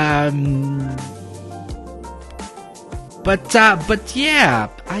 But yeah,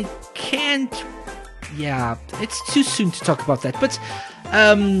 I can't. Yeah, it's too soon to talk about that. But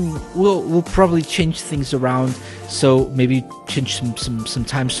we'll probably change things around. So maybe change some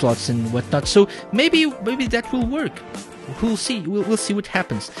time slots and whatnot. So maybe that will work. We'll see. We'll see what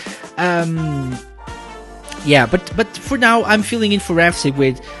happens. Yeah, but for now, I'm filling in for Ravsig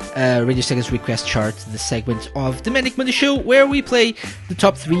with Radio Sega's Request Chart, the segment of the Manic Monday Show, where we play the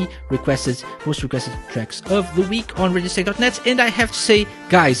top 3 most requested tracks of the week on radiosega.net. And I have to say,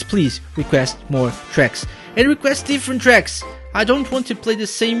 guys, please request more tracks. And request different tracks. I don't want to play the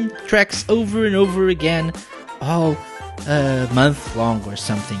same tracks over and over again all month long or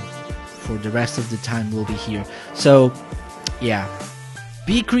something. For the rest of the time we'll be here. So, yeah.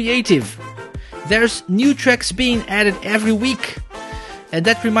 Be creative. There's new tracks being added every week. And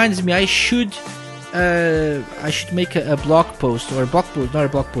that reminds me, I should I should make a blog post, or a blog post, not a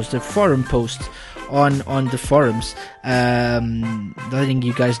blog post, a forum post on the forums, letting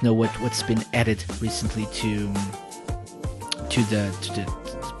you guys know what's been added recently to the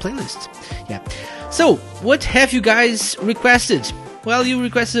playlist. Yeah. So, what have you guys requested? Well, you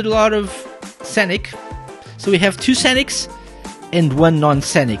requested a lot of Scenic. So we have 2 Scenics and 1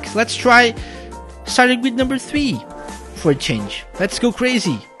 non-Scenic. Let's try starting with number 3 for a change. Let's go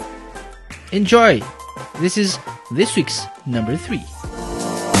crazy. Enjoy. This is this week's number 3.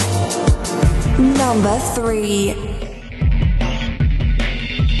 Number 3.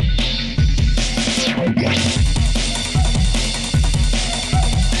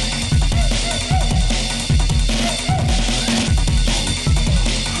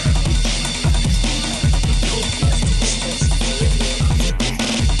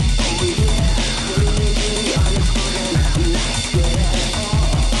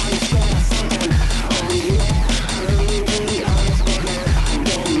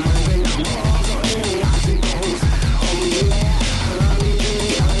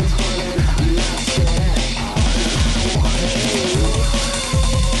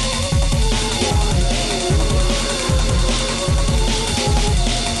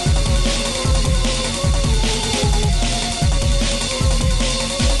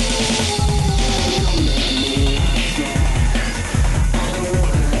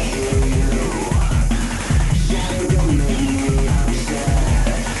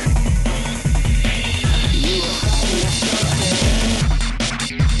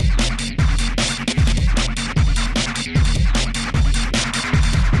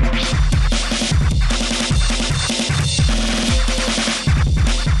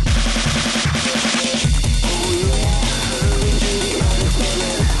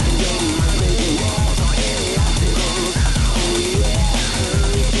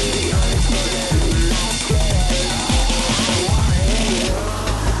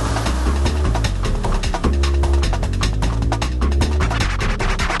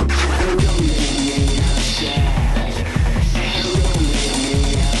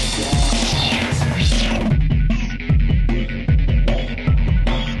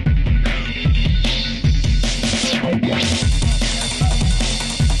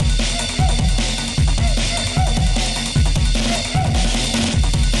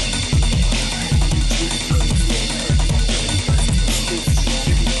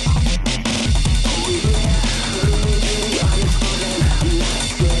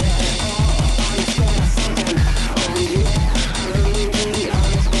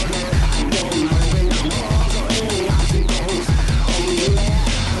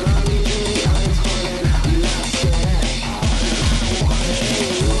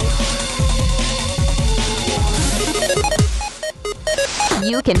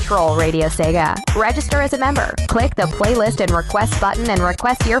 You control Radio Sega. Register as a member. Click the playlist and request button and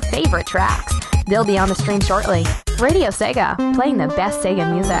request your favorite tracks. They'll be on the stream shortly. Radio Sega, playing the best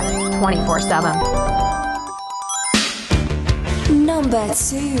Sega music 24/7. Number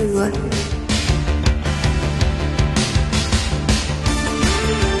 2.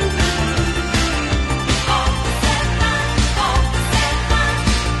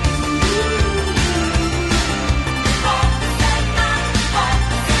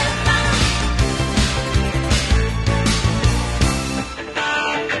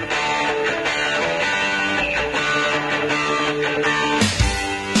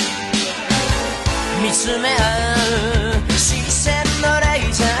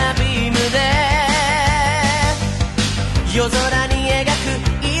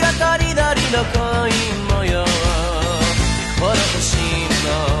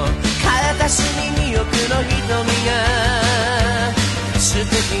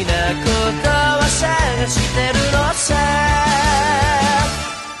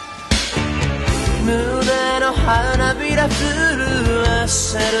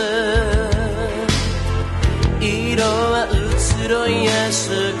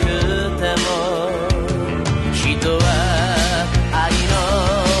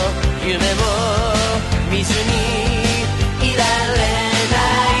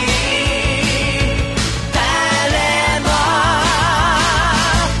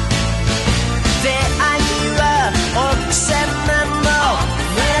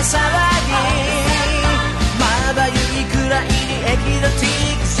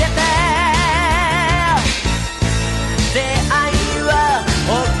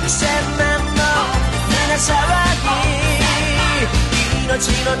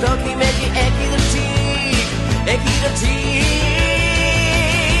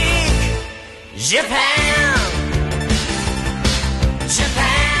 Japan,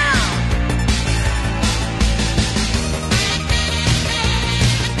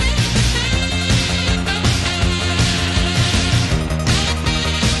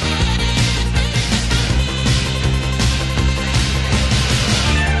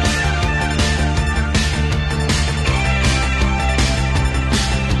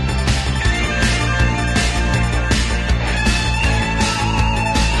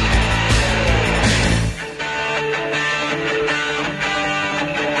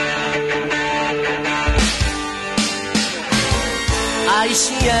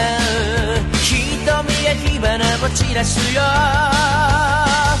 走らすよ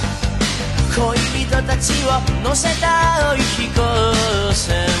恋人たちを乗せた青い飛行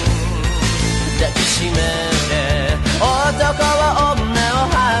船抱きしめて男を女を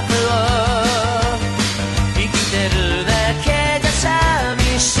ハーフを生きてるだけじゃ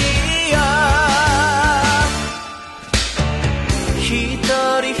寂しいよ一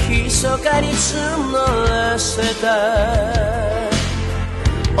人密かに募らせた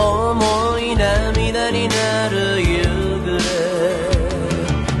重い涙になる夕暮れ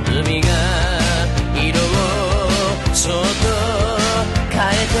海が色をそっと変え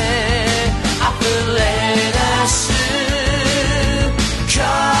て溢れ出す今日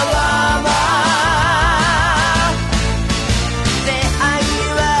も出会い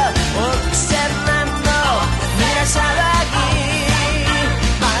は億千万の胸騒ぎ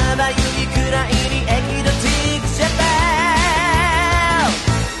まばゆいくらいにエキゾティックジャパン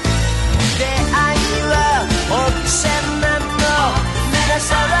出会いは億千万の胸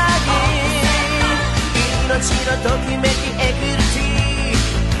騒ぎ命のときめきエキゾティ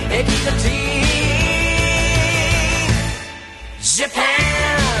エキゾティジャパン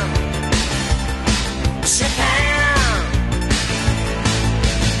ジャパン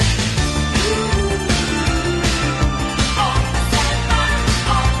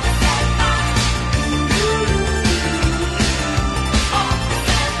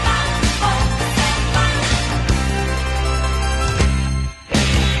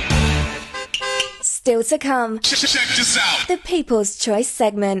Still to come, Check this out. the People's Choice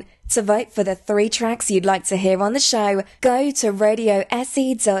segment. To vote for the 3 tracks you'd like to hear on the show, go to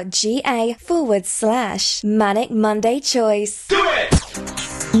radiose.ga/Manic Monday Choice. Do it!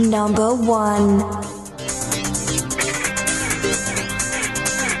 Number 1.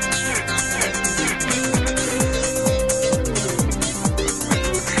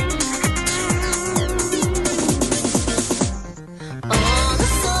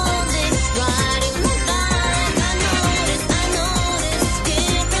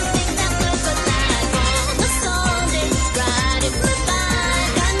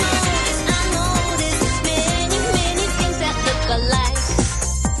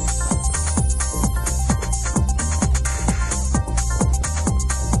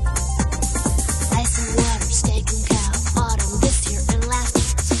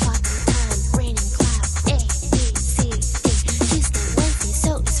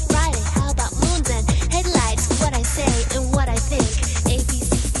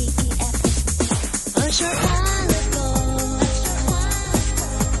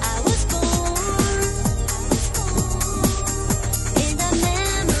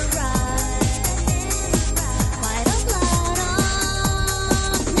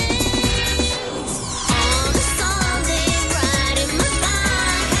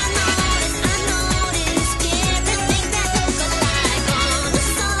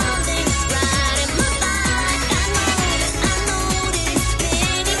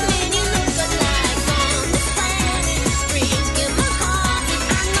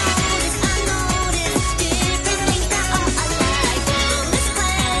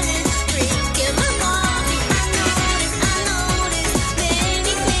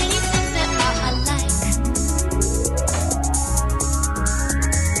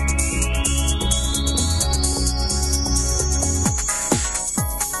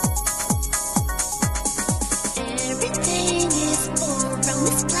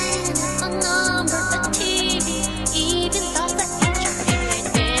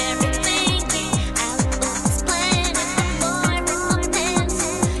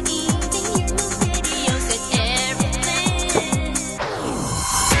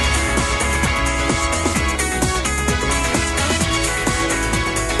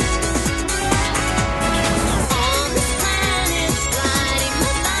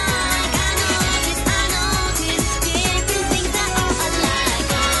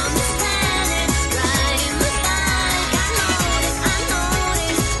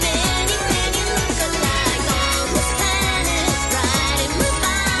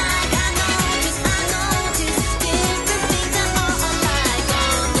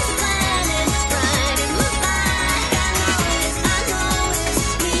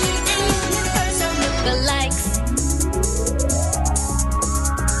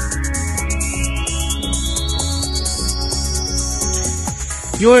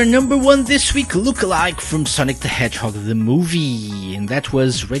 Your number 1 this week lookalike from Sonic the Hedgehog the movie, and that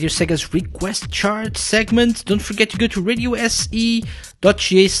was Radio Sega's request chart segment. Don't forget to go to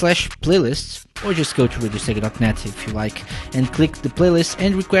radiose.ga/playlists, or just go to radiosega.net if you like, and click the playlist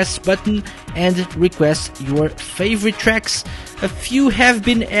and requests button and request your favorite tracks. A few have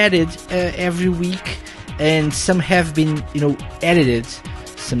been added every week. and some have been, edited.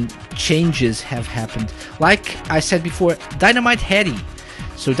 Some changes have happened. Like I said before, Dynamite Heady.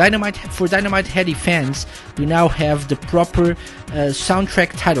 So Dynamite Heady fans, we now have the proper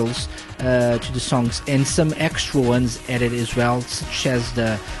soundtrack titles to the songs, and some extra ones added as well, such as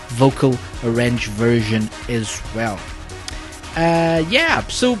the vocal arrange version as well.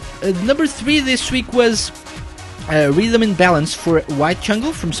 So number 3 this week was Rhythm and Balance for White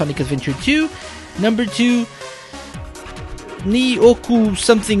Jungle from Sonic Adventure 2. Number 2, Ni Oku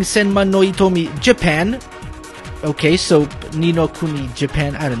something Senma no Itomi Japan. Okay, so Ni no Kuni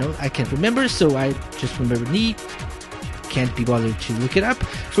Japan, I don't know, I can't remember, so I just remember Ni. Can't be bothered to look it up.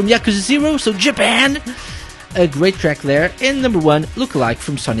 From Yakuza 0, so Japan. A great track there. And number 1, Lookalike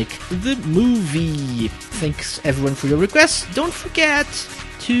from Sonic the Movie. Thanks everyone for your requests. Don't forget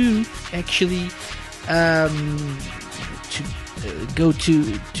to actually go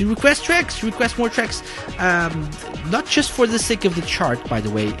to request tracks, request more tracks. Not just for the sake of the chart, by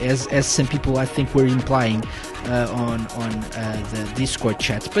the way, as some people I think were implying on the Discord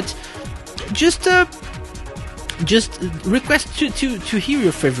chat, but just request to hear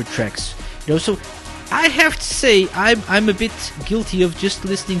your favorite tracks. So I have to say I'm a bit guilty of just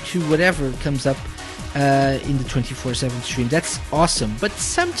listening to whatever comes up in the 24/7 stream. That's awesome, but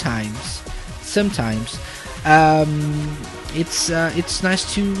sometimes it's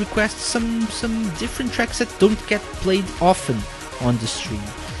nice to request some different tracks that don't get played often on the stream.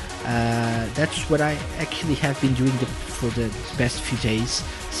 That's what I actually have been doing for the past few days.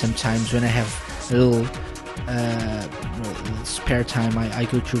 Sometimes when I have a little spare time, I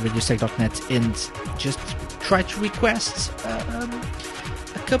go to radiosec.net and just try to request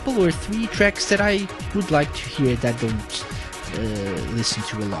a couple or 3 tracks that I would like to hear that don't listen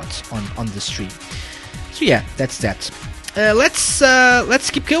to a lot on the stream. So yeah, that's that. Let's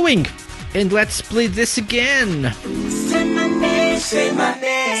keep going and let's play this again. Say my name, say my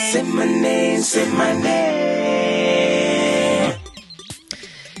name, say my name, say my name.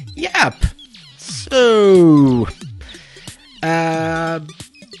 Yep. So,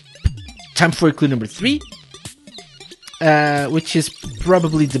 time for clue number 3, which is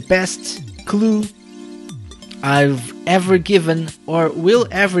probably the best clue I've ever given or will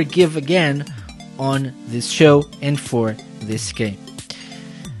ever give again on this show and for this game.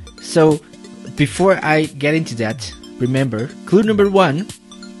 So, before I get into that, remember, clue number 1,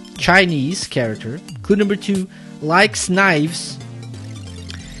 Chinese character. Clue number 2, likes knives.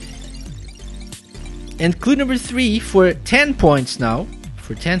 And clue number 3 for 10 points now.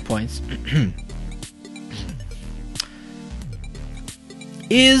 For 10 points.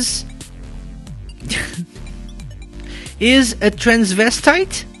 is a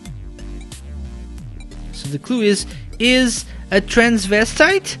transvestite? So the clue is a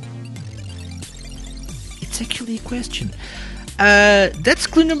transvestite? It's actually a question. That's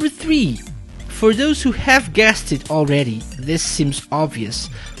clue number 3. For those who have guessed it already, this seems obvious.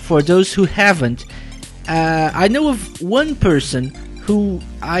 For those who haven't, I know of one person who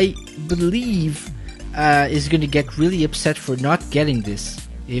I believe is going to get really upset for not getting this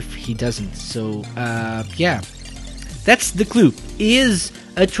if he doesn't. So, yeah. That's the clue. Is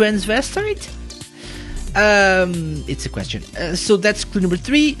a transvestite? It's a question. So that's clue number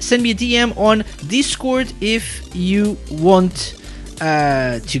 3. Send me a DM on Discord if you want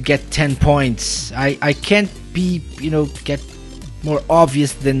to get 10 points. I can't be, get more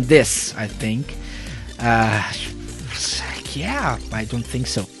obvious than this, I think. Yeah, I don't think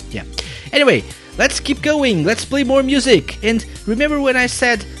so. Yeah. Anyway, let's keep going. Let's play more music. And remember when I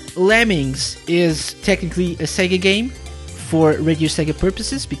said Lemmings is technically a Sega game for Radio Sega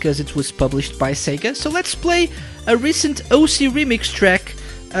purposes because it was published by Sega. So let's play a recent OC remix track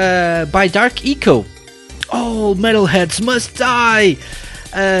by Dark Eco. All metalheads must die.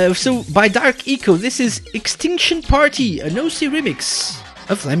 So by Dark Eco, this is Extinction Party, an OC remix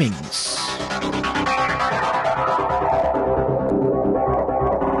of Lemmings.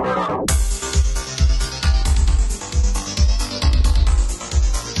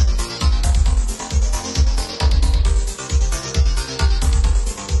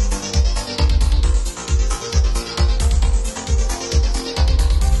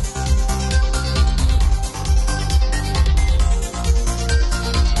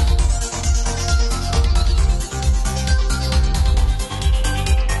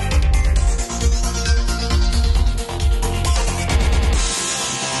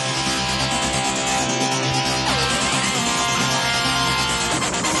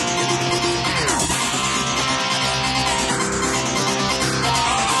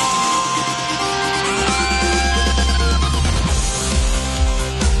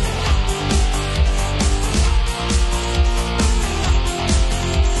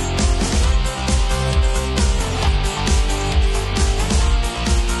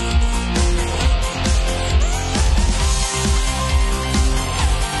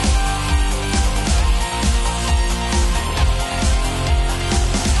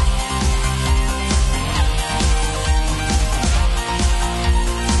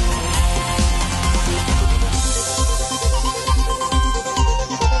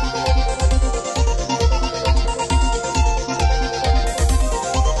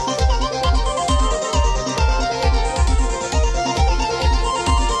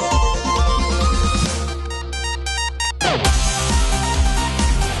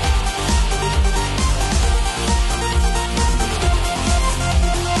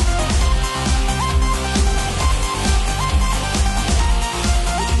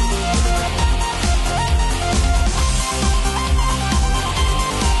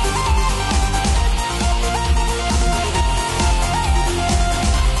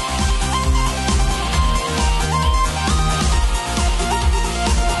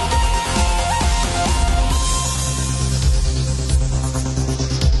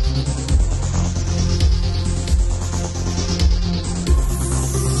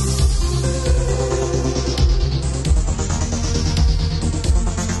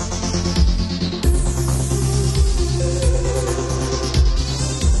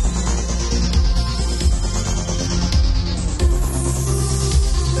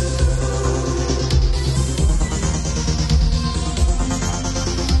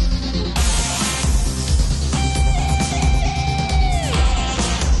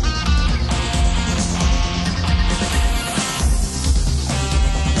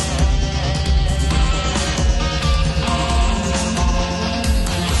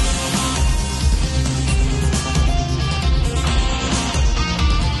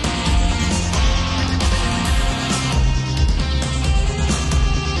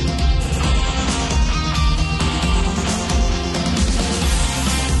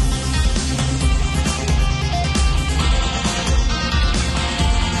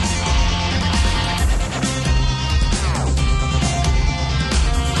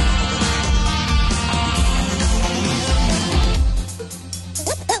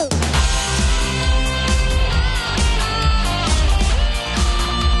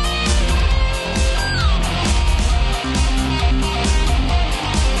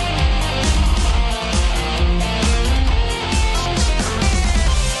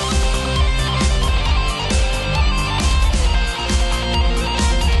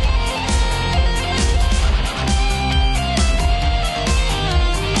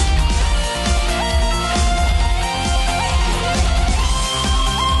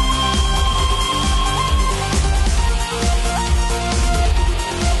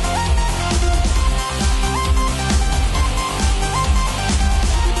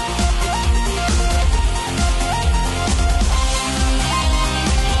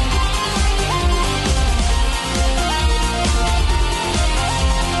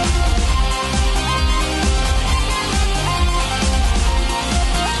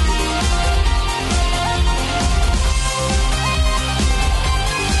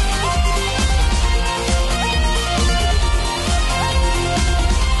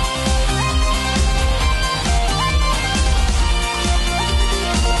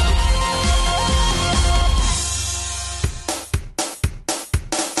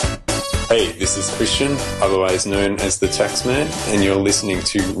 this is Christian, otherwise known as the Taxman, and you're listening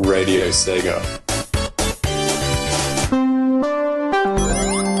to Radio Sega.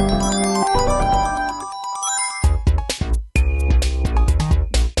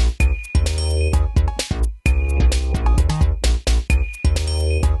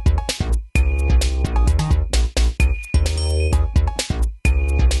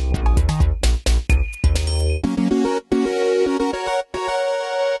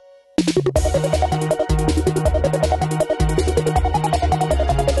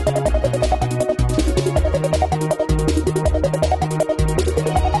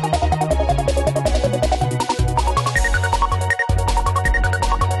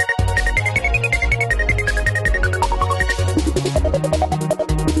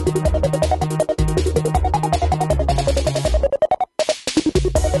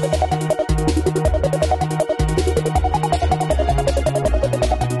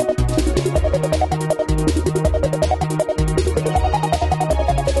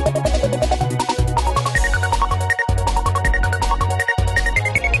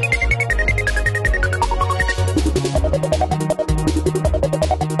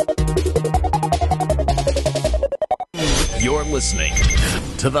 Listening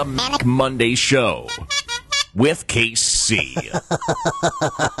to the Manic Monday Show with KC.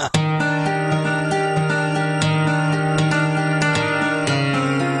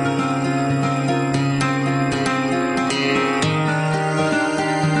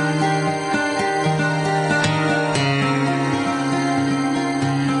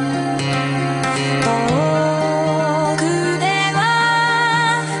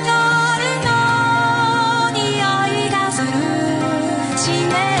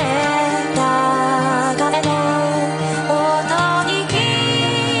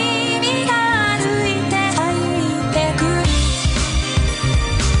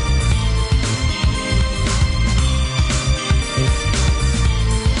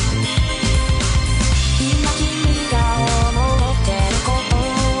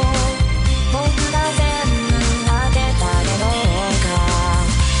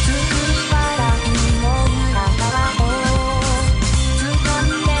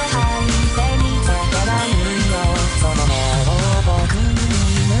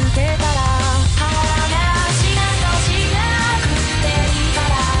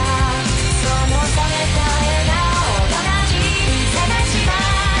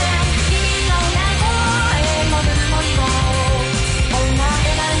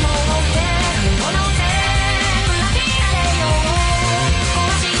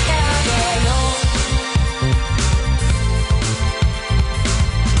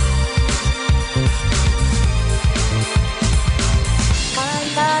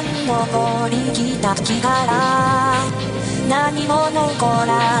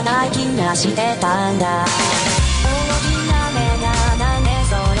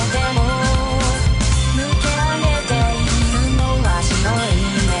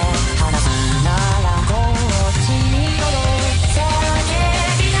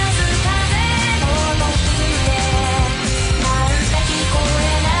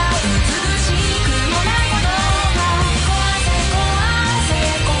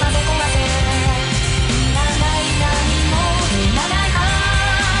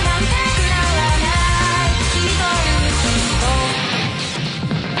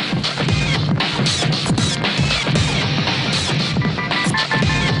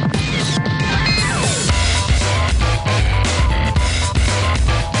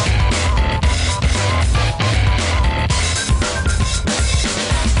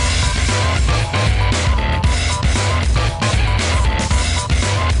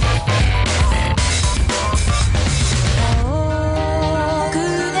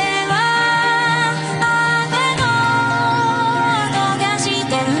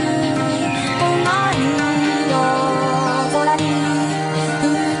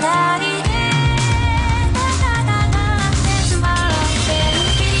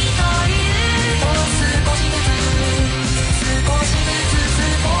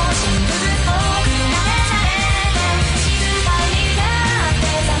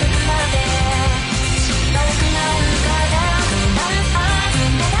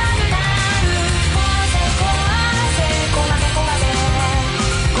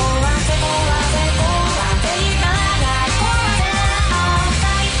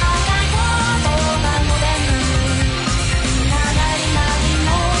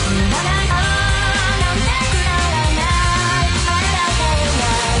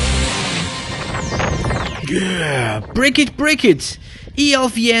 Yeah, break it,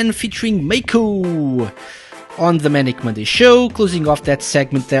 ELVN featuring Mako on the Manic Monday show, closing off that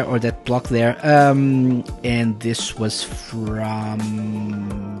segment there, or that block there. And this was from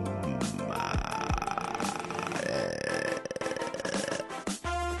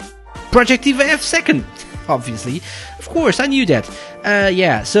Project Eva F second, obviously. Of course, I knew that.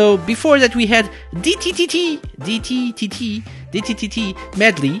 Yeah, so before that we had DTTT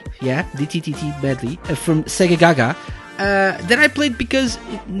medley, yeah, DTTT medley from Sega Gaga. That I played because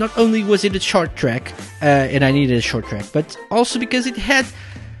not only was it a short track, and I needed a short track, but also because it had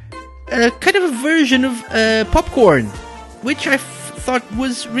kind of a version of Popcorn, which I thought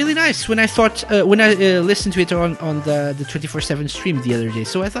was really nice when I listened to it on the 24/7 stream the other day.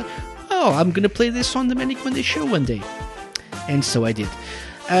 So I thought, oh, I'm gonna play this on the Manic Monday show one day, and so I did.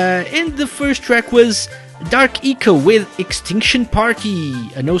 And the first track was Dark Eco with Extinction Party,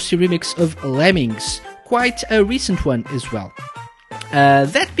 an OC remix of Lemmings. Quite a recent one as well.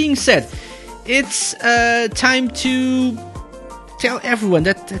 That being said, it's time to tell everyone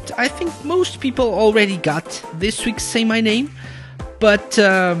that I think most people already got this week's Say My Name, but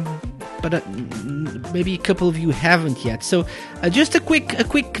maybe a couple of you haven't yet. So just a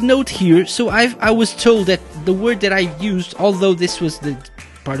quick note here. So I was told that the word that I used, although this was the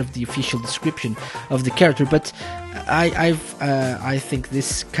part of the official description of the character, but I think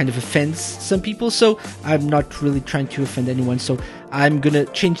this kind of offends some people, so I'm not really trying to offend anyone, so I'm gonna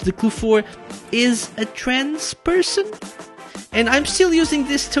change the clue for is a trans person, and I'm still using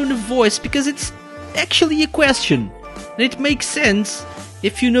this tone of voice because it's actually a question, and it makes sense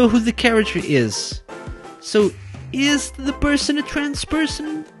if you know who the character is. So is the person a trans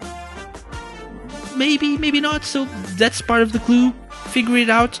person? Maybe, maybe not, so that's part of the clue. Figure it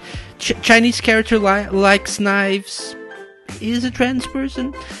out. Chinese character likes knives, is a trans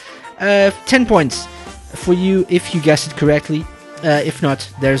person. 10 points for you if you guess it correctly. If not,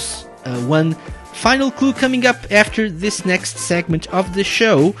 there's one final clue coming up after this next segment of the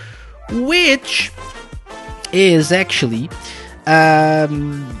show, which is actually the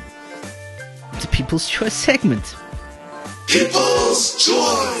People's Choice segment. People's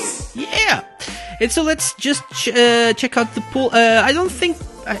Choice! Yeah! And so let's just check out the poll. I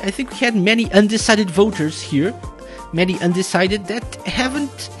think we had many undecided voters here. Many undecided that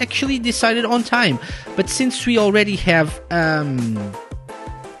haven't actually decided on time. But since we already have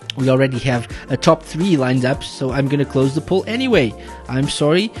a top 3 lined up, so I'm gonna close the poll anyway. I'm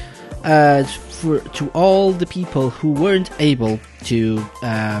sorry to all the people who weren't able to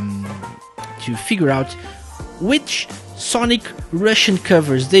figure out which Sonic Russian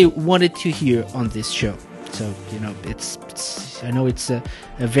covers they wanted to hear on this show. So I know it's a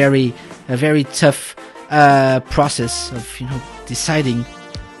very tough process of deciding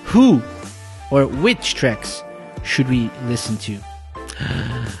who or which tracks should we listen to.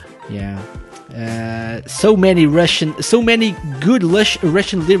 Yeah, so many good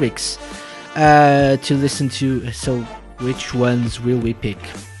Russian lyrics to listen to. So which ones will we pick?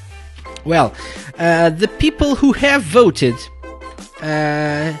 Well, the people who have voted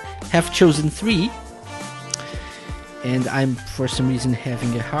have chosen 3, and I'm for some reason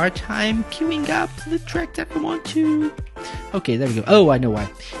having a hard time queuing up the track that I want to. Okay, there we go. Oh, I know why.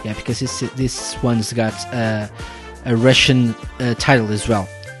 Yeah, because this one's got a Russian title as well.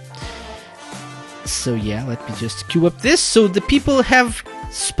 So yeah, let me just queue up this. So the people have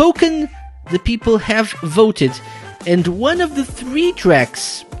spoken, the people have voted, and one of the 3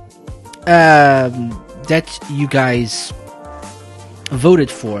 tracks that you guys voted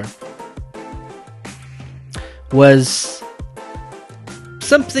for was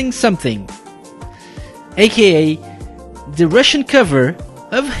something, aka the Russian cover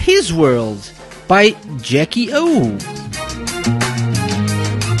of His World by Jackie O.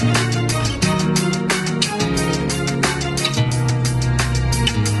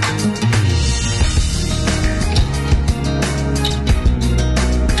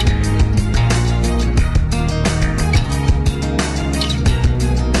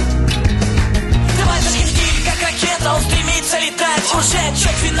 Уже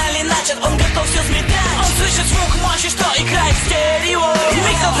отчет финальный начат, он готов все сметать. Он слышит звук мощи, что играет в стерео.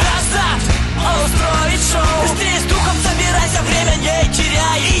 Миксов раздат, он устроит шоу. Быстрее с духом собирайся, время не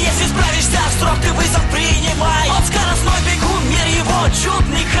теряй. И если справишься в срок, ты вызов принимай. Он скоростной бегун, мир его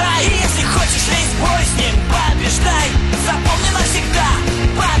чудный край. И если хочешь весь бой с ним, побеждай. Запомни навсегда,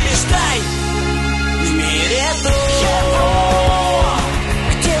 побеждай. В мире то,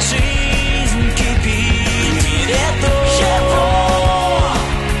 где жизнь кипит. В мире то,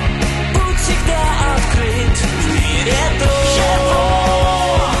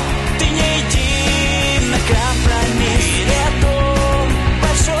 ты не иди на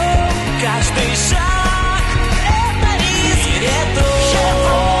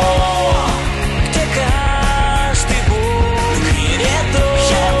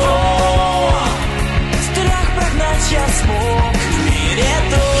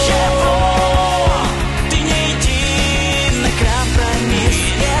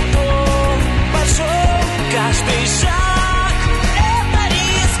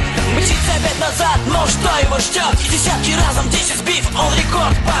растет. И десятки разом 10 сбив, он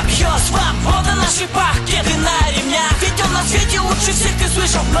рекорд побьет. Свобода на шипах, кеды на ремнях. Ведь он на свете лучше всех, ты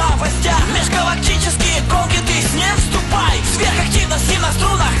слышал в новостях. Межгалактические гонки, ты с ним вступай. Сверхактивность и на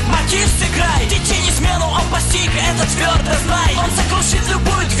струнах, мотив сыграй. Течение смену он постиг, это твердо знай. Он сокрушит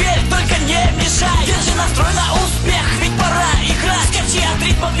любую дверь, только не мешай. Держи настрой на успех, ведь пора играть. Скачи от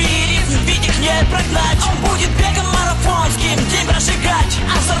ритмов и ритм, ведь их не прогнать. Он будет бегом марафонским, день прожигать.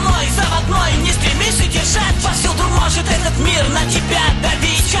 Озорной, заводной, не стремись и держать. Повсюду может этот мир на тебя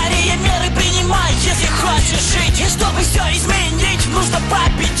давить. Скорее меры принимай, если хочешь жить. И чтобы все изменить, нужно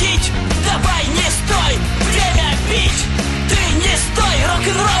победить. Давай, не стой, время бить. Ты не стой,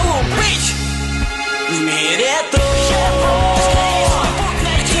 рок-н-роллу быть. В мире трудностей,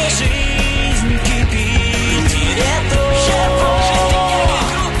 где жизнь кипит. В мире трудностей,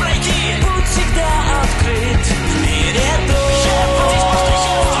 путь всегда открыт. В мире трудностей,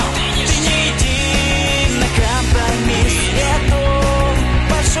 ты не иди на компромисс. В мире трудностей,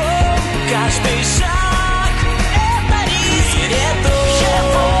 пошел каждый шаг, это риск. В мире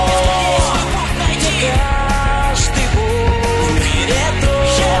трудностей, где каждый бой. В мире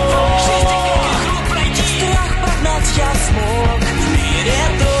трудностей, я смог. В мире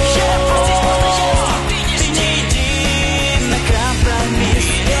трудностей, ты не иди на компромисс. В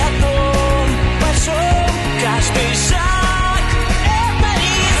мире трудностей, пошел каждый шаг, это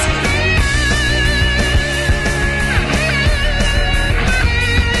риск.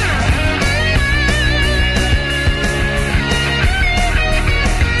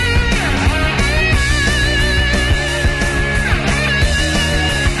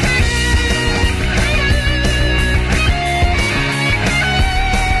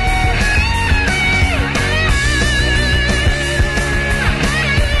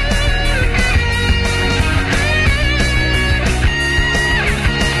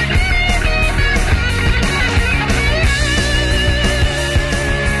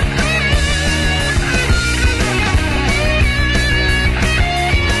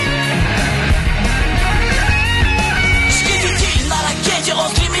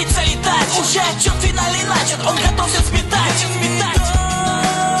 Уже отчет финальный начат, он готов все сметать.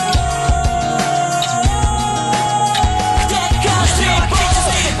 Где каждый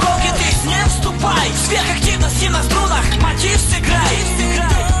галактический гонки, ты с ним вступай. Сверхактивности на струнах, мотив сыграй.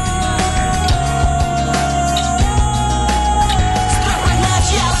 Прогнать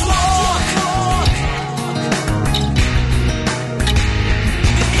я смог.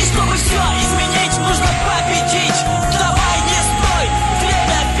 И чтобы все изменить, нужно победить. Давай, не стой,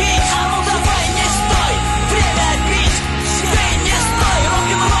 время бить. А ну давай, не стой, время бить. Ты не стой,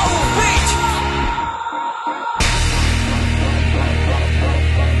 рок-н-роллу быть.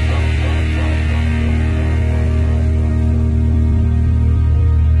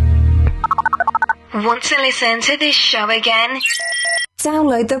 Want to listen to this show again?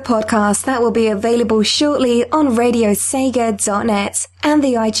 Download the podcast that will be available shortly on radiosega.net and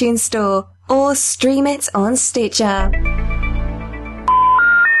the iTunes Store, or stream it on Stitcher.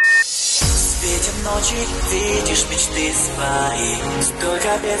 В свете ночи видишь мечты свои.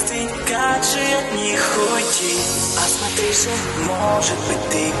 Столько бедствий, как же от них уйти? Осмотришься, может быть,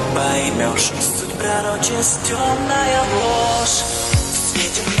 ты поймешь суть пророчеств, темная ложь. В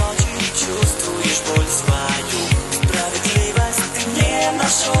свете ночи чувствуешь боль свою. Справедливость ты не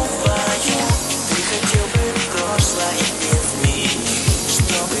нашел в бою. Ты хотел бы прошлое изменить,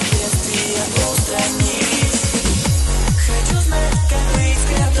 чтобы бедствия устранить. Хочу знать, как быть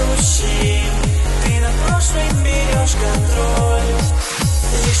грядущим. Ты над прошлым берешь контроль.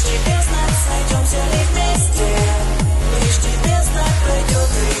 Лишь тебе знать, сойдемся ли вместе. Лишь тебе знать,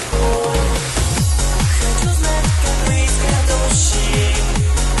 пройдет и боль. Хочу знать, как быть грядущим.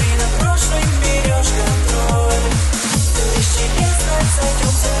 Ты над прошлым берешь контроль. Лишь тебе знать,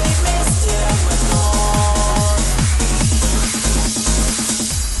 сойдемся ли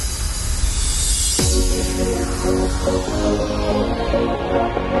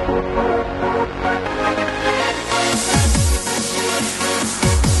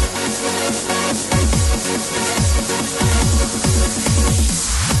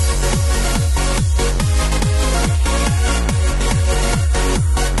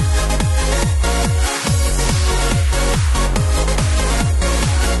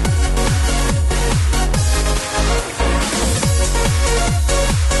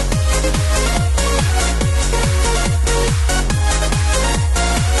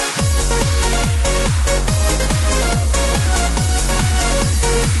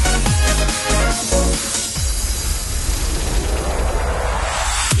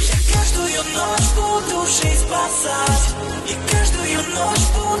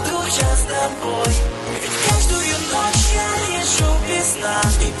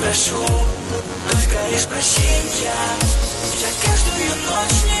прошу только лишь прощения. Я каждую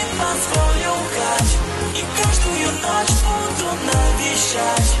ночь не позволю лгать, и каждую ночь буду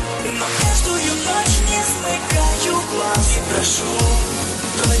навещать, но каждую ночь не смыкаю глаз и прошу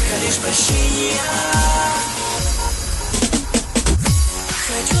только лишь прощения.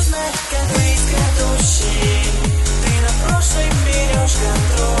 Хочу знать, как близко души ты на прошлый берешь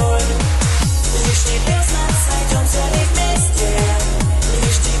контроль. Лишь небесно сойдемся и вместе,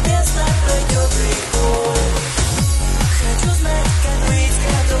 лишь небесно пройдет и боль. Хочу знать, как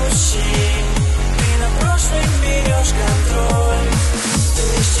близко души ты на прошлый берешь контроль.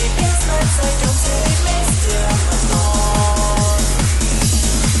 Лишь небесно сойдемся и вместе вновь.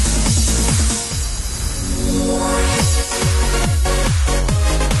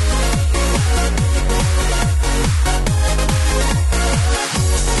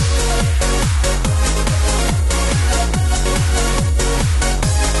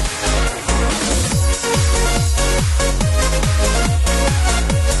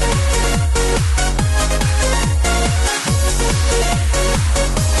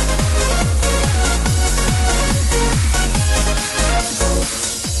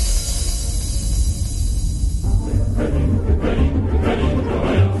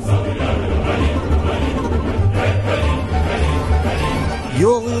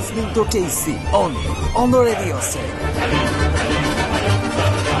 You're listening to KC on the radio set.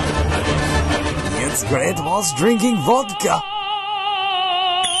 It's great was drinking vodka.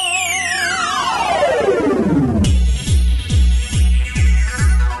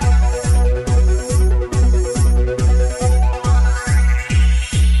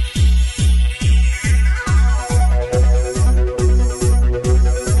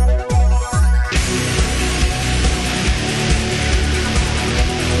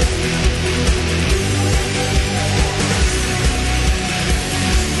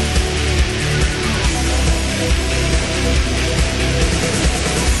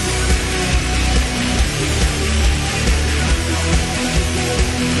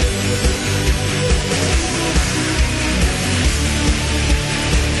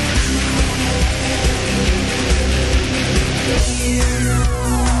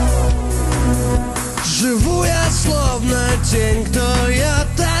 Живу я словно тень, кто я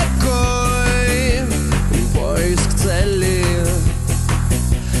такой? Поиск цели,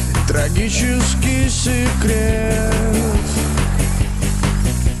 трагический секрет.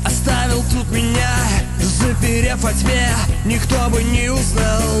 Оставил тут меня, заперев во тьме, никто бы не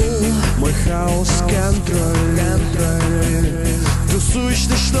узнал мой хаос-контроль. Ту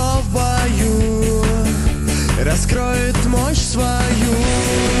сущность, что в бою раскроет мощь свою.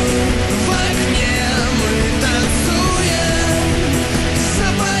 В огне мы танцуем, в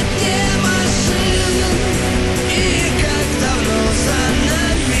западне машин, и как давно за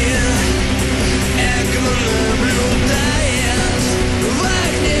нами Эгман наблюдает. В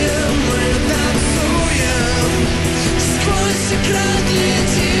огне мы танцуем, сквозь экран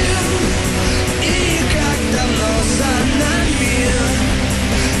летим, и как давно за нами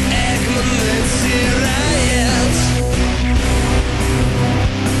Эгман натирает.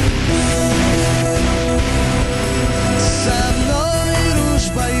 Со мной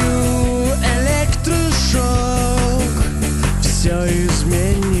ружбою электрошок все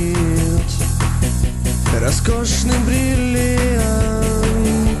изменит. Роскошный бриллиант.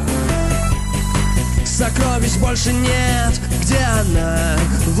 Сокровищ больше нет. Где она?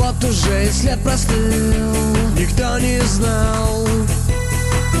 Вот уже и след простыл. Никто не знал,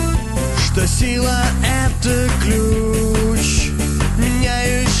 что сила — это ключ,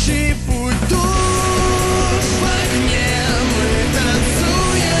 меняющий путь душ. В огне мы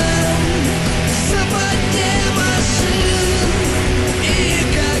танцуем, в западне машин, и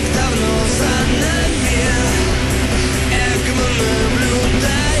как давно за нами Эгман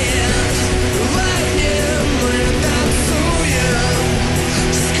наблюдает. В огне мы танцуем,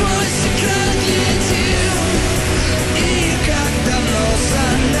 сквозь экран летим, и как давно за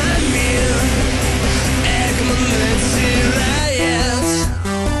нами Эгман натирает.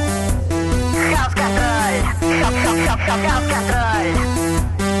 Хаус-контроль! Хаус-контроль!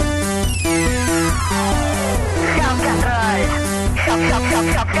 Хаус-контроль!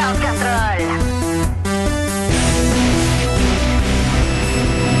 Хаус-контроль!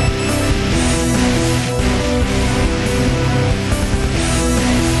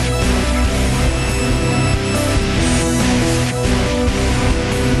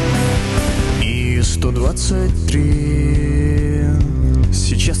 И 123.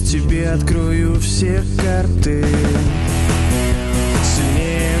 Сейчас тебе открою все карты.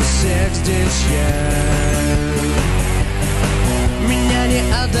 Сильнее всех здесь я. Меня не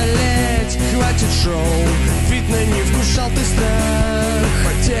одолеть, хватит шоу. Видно, не вкушал ты страх,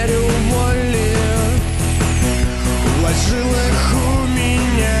 потерю воли. Власть в жилах у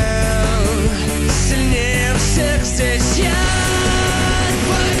меня сильнее всех здесь я. В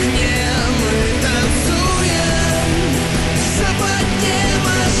огне мы танцуем в западне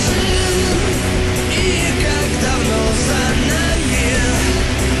машин. И как давно за нами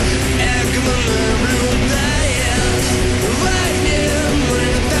эго наблюдает. В огне мы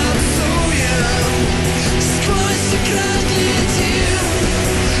танцуем, сквозь экран летим.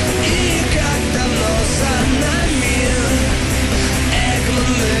 И как давно за нами эго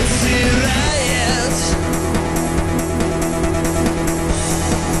надзирает.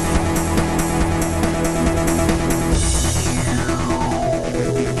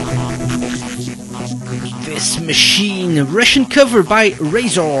 This Machine, Russian cover by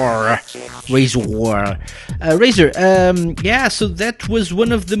Razor. Yeah, so that was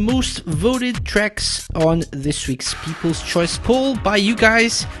one of the most voted tracks on this week's People's Choice poll by you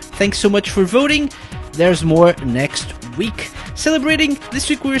guys. Thanks so much for voting. There's more next week. This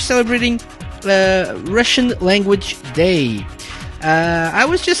week we're celebrating Russian Language Day. I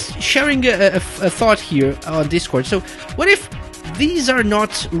was just sharing a thought here on Discord. So what if these are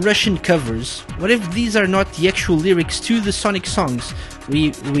not Russian covers? What if these are not the actual lyrics to the Sonic songs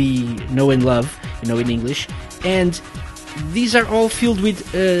we know and love, in English, and these are all filled with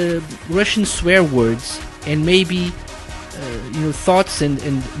Russian swear words and maybe thoughts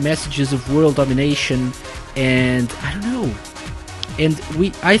and messages of world domination, and I don't know. And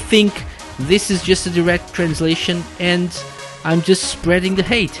I think this is just a direct translation, and I'm just spreading the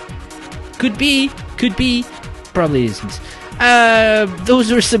hate. Could be, probably isn't.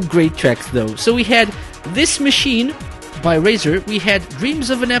 Those are some great tracks though. So we had This Machine by Razor, we had Dreams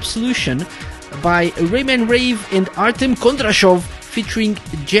of an Absolution by Rayman Rave and Artem Kondrashov featuring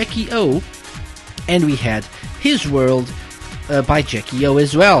Jackie O, and we had His World by Jackie O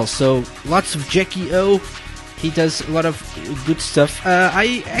as well. So lots of Jackie O. He does a lot of good stuff.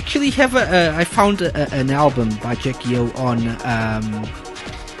 I actually have I found an album by Jackie O on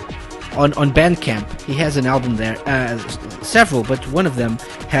Bandcamp. He has an album there, several, but one of them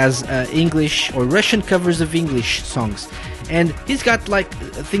has English or Russian covers of English songs, and he's got like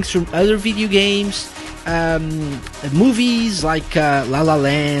things from other video games, movies like La La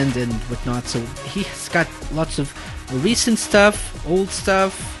Land and whatnot. So he's got lots of recent stuff, old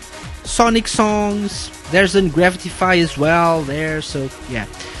stuff, Sonic songs. There's a Gravitify as well there. So yeah,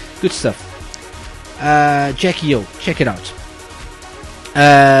 good stuff. Jackie O, check it out.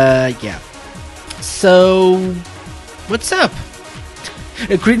 Yeah. So, what's up?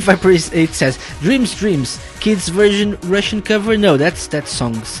 Green Viper 8 says, Dreams, kids version Russian cover? No, that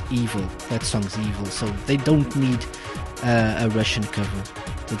song's evil. That song's evil, so they don't need a Russian cover.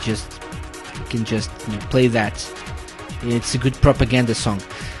 They can just play that. It's a good propaganda song.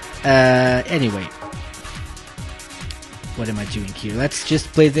 Anyway. What am I doing here? Let's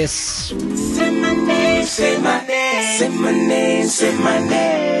just play this. Say my name, say my name, say my name, say my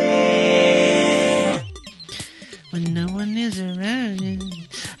name. When no one is around.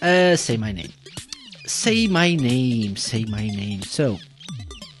 Say my name. Say my name, say my name. So,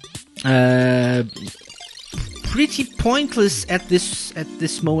 pretty pointless at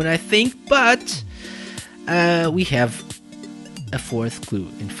this moment, I think, but we have a fourth clue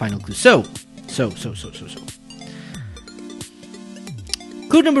and final clue. So.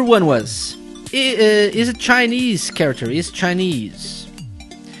 Clue number 1 was, is a Chinese character, is Chinese.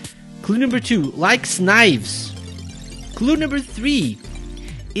 Clue number 2, likes knives. Clue number 3,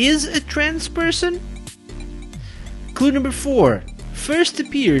 is a trans person. Clue number 4, first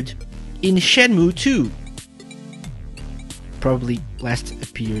appeared in Shenmue 2. Probably last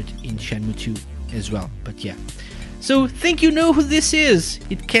appeared in Shenmue 2 as well, but yeah. So, think you know who this is.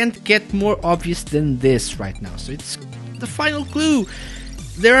 It can't get more obvious than this right now. So it's the final clue.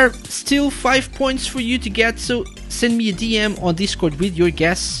 There are still 5 points for you to get, so send me a DM on Discord with your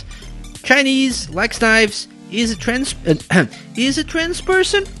guess. Chinese, likes knives, is a trans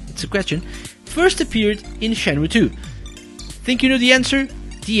person? It's a question. First appeared in Shenmue 2. Think you know the answer?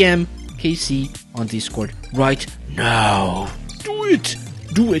 DM KC on Discord right now.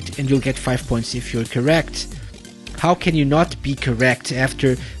 Do it, and you'll get 5 points if you're correct. How can you not be correct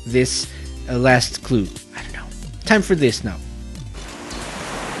after this last clue? I don't know. Time for this now.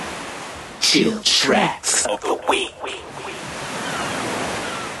 Chill tracks of the week.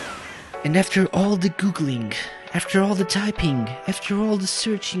 And after all the googling, after all the typing, after all the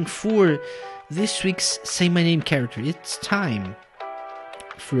searching for this week's Say My Name character, it's time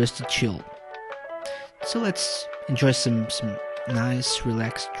for us to chill. So let's enjoy some nice,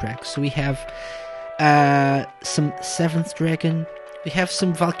 relaxed tracks. So we have some Seventh Dragon, we have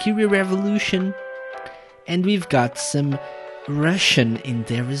some Valkyria Revolution, and we've got some Russian in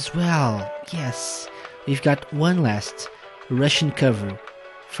there as well. Yes, we've got one last Russian cover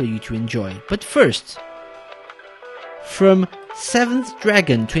for you to enjoy. But first, from Seventh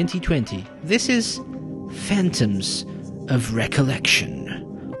Dragon 2020, this is Phantoms of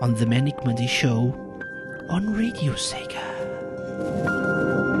Recollection on the Manic Monday Show on Radio Sega.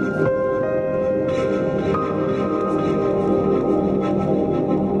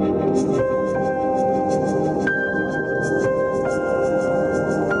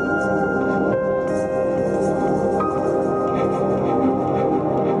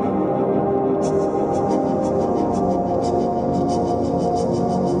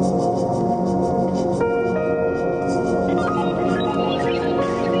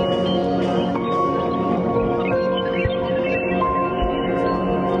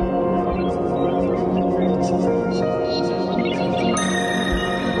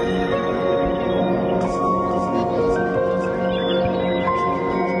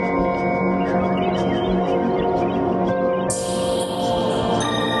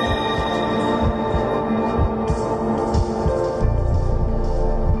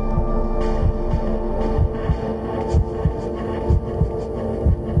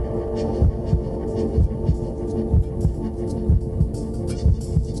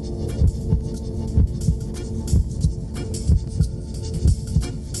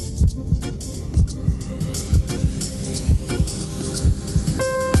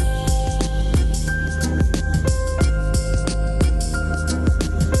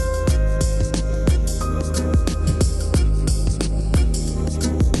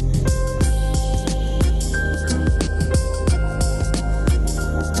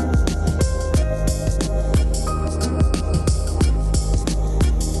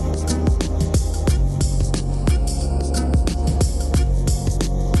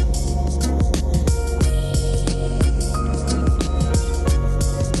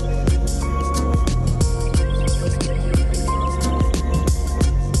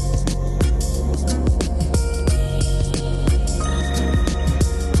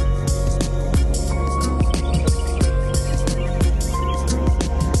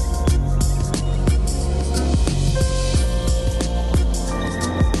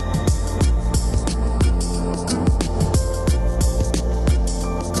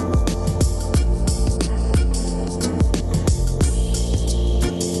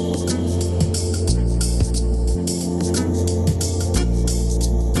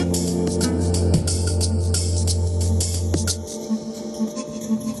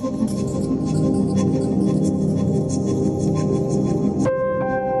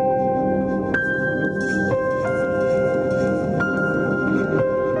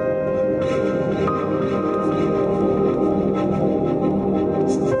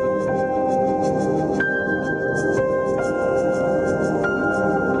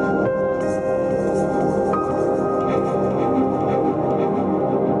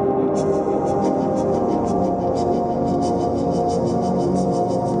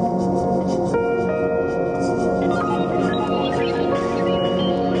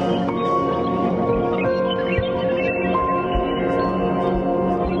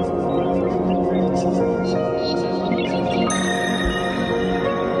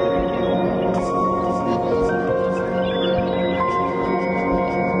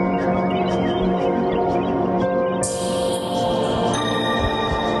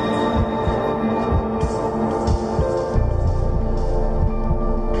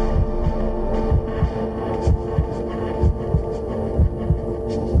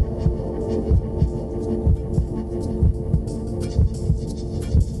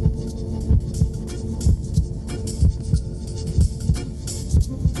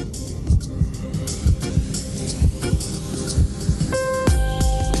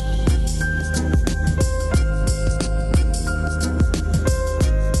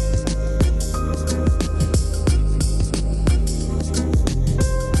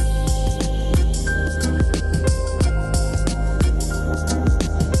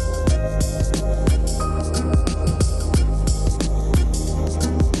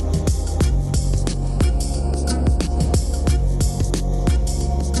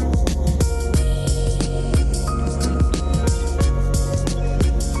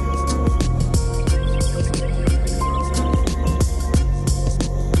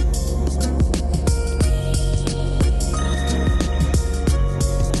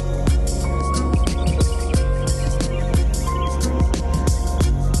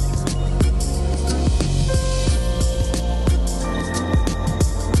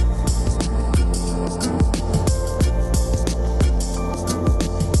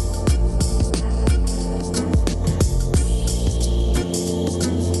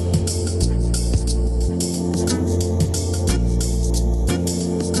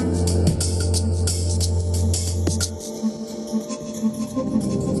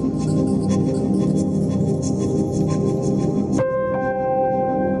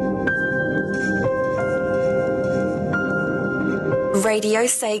 Radio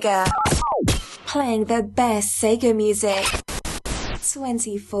Sega. Playing the best Sega music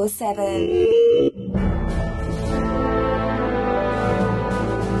 24/7.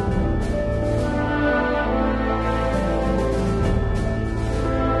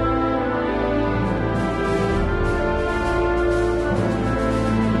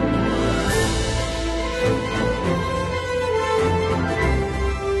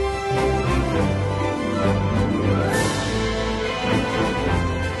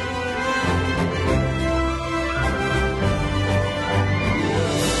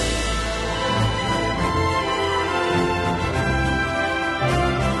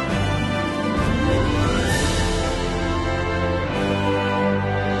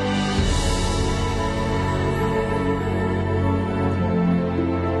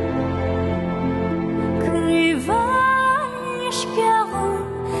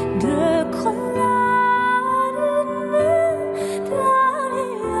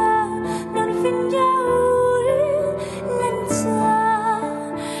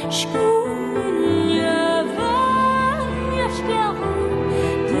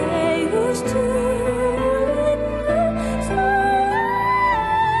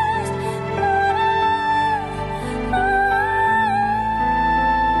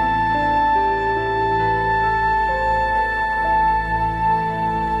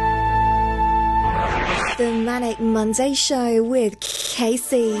 The Manic Monday Show with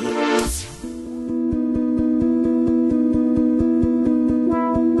Casey.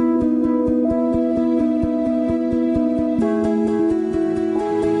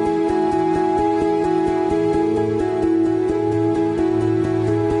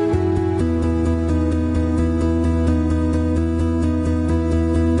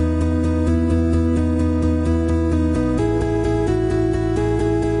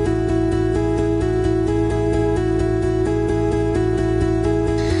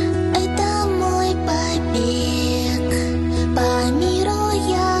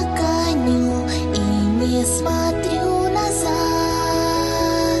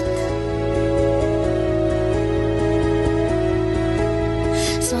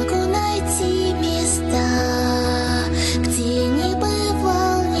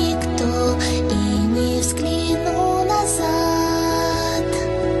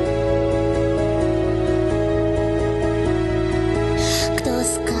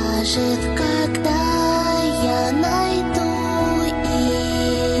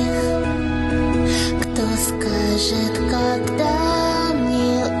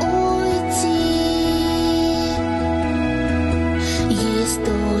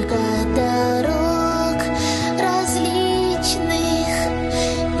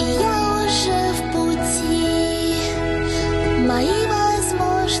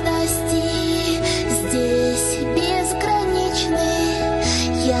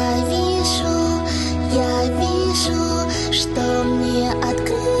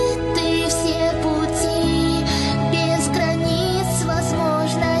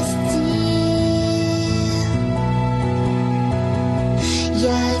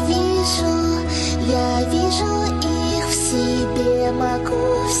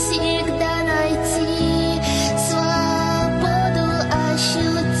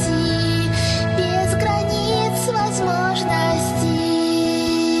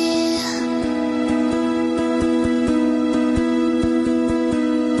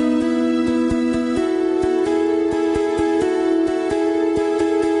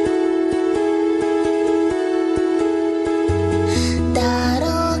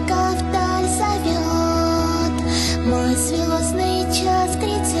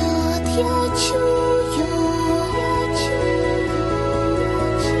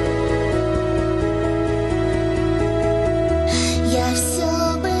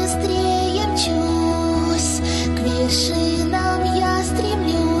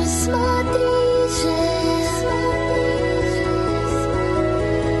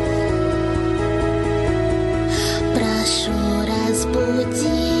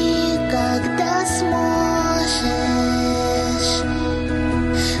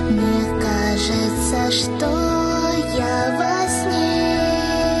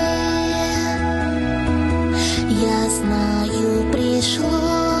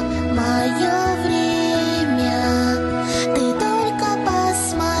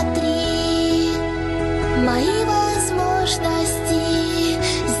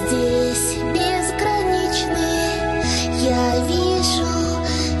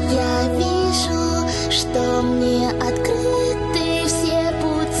 Что мне открыты все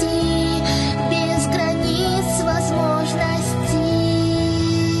пути, без границ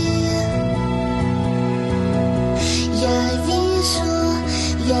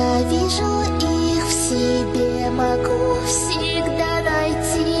могу всегда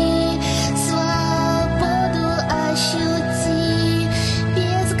найти свободу ощути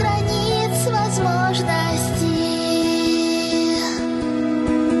без границ возможностей.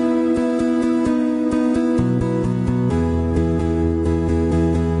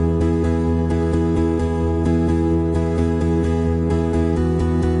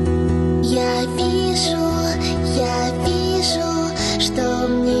 Я вижу, что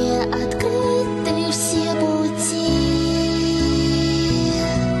мне открыты все пути.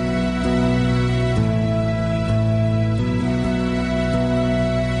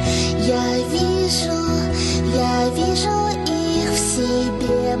 Я вижу их в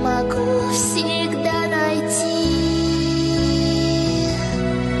себе, могу всегда найти.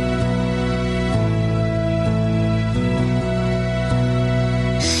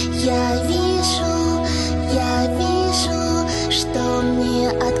 Я вижу, что мне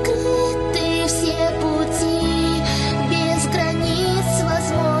открыты все пути без границ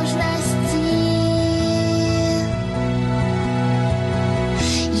возможностей.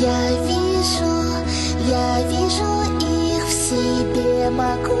 Я вижу их в себе,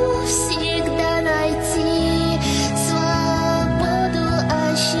 могу всегда найти свободу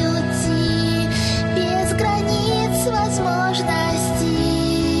ощути без границ возможностей.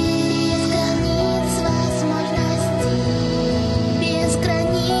 Без границ возможностей. Без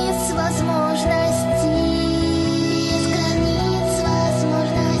границ возможностей.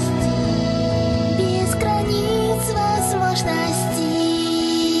 Без границ возможностей.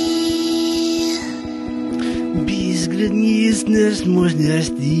 Без границ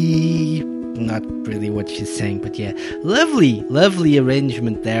возможностей. Not really what she's saying, but yeah. Lovely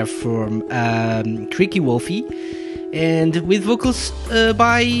arrangement there from Tricky Wolfie. And with vocals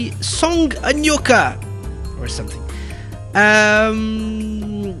by Song Anyoka or something.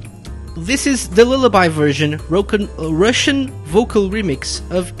 This is the lullaby version, Russian vocal remix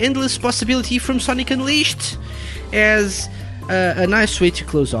of Endless Possibility from Sonic Unleashed, as a nice way to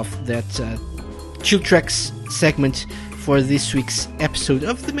close off that Chill Tracks segment for this week's episode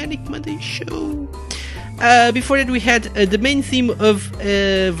of the Manic Monday Show. Before that, we had the main theme of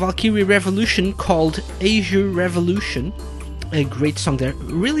Valkyrie Revolution called Asia Revolution. A great song there.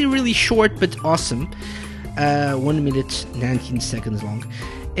 Really short but awesome. 1 minute 19 seconds long.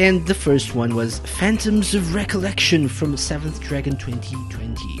 And the first one was Phantoms of Recollection from 7th Dragon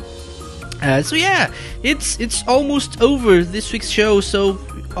 2020. So yeah, it's almost over this week's show, so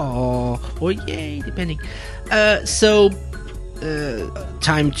or yay, depending.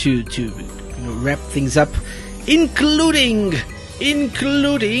 Time to wrap things up, including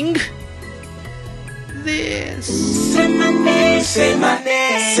this. Say my name, say my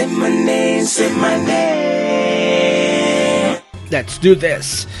name, say my name, say my name. Let's do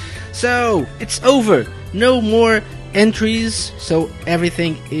this. So it's over. No more entries. So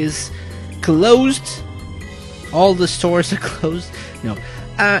everything is closed. All the stores are closed. No,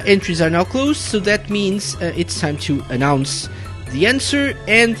 entries are now closed. So that means it's time to announce the answer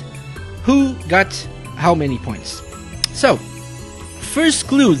and who got how many points. So, first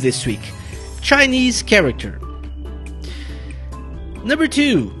clue this week: Chinese character. Number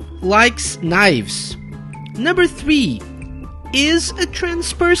 2, likes knives. Number 3, is a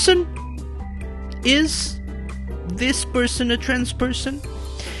trans person. Is this person a trans person?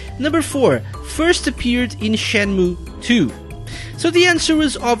 Number 4, first appeared in Shenmue 2. So the answer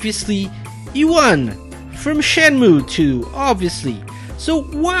was obviously Yuan from Shenmue 2, obviously. So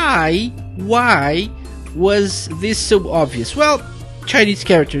why was this so obvious? Well, Chinese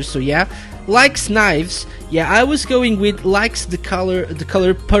characters, so yeah. Likes knives, yeah, I was going with likes the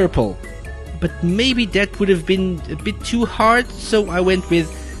color purple. But maybe that would have been a bit too hard, so I went with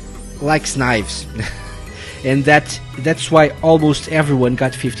likes knives. And that's why almost everyone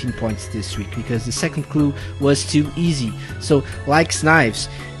got 15 points this week, because the second clue was too easy. So, likes knives.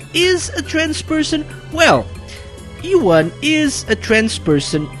 Is a trans person? Well, Yuan is a trans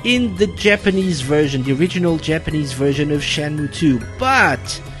person in the Japanese version, the original Japanese version of Shenmue 2,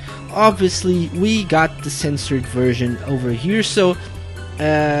 but obviously we got the censored version over here, so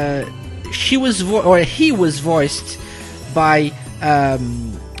he was voiced by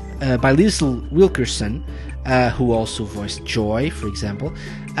Liesl Wilkerson, who also voiced Joy, for example,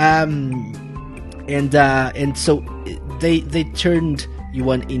 and so they turned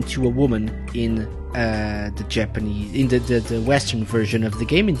Yuan into a woman in the Japanese, in the Western version of the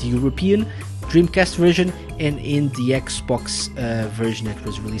game, in the European Dreamcast version, and in the Xbox version that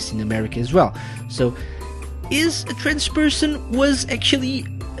was released in America as well. So, is a trans person was actually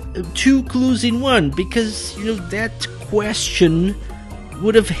 2 clues in one, because that question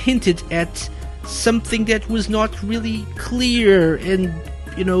would have hinted at something that was not really clear and,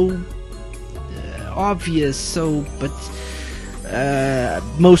 obvious. So, but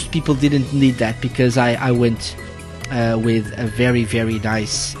most people didn't need that because I went with a very, very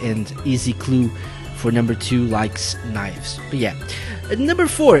nice and easy clue for number 2, likes knives. But yeah. Number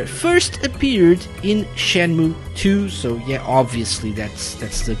 4, first appeared in Shenmue 2. So yeah, obviously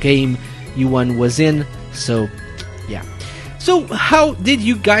that's the game Yuan was in. So yeah. So how did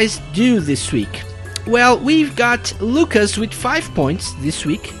you guys do this week? Well, we've got Lucas with 5 points this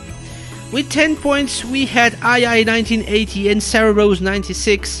week. With 10 points, we had II 1980 and Sarah Rose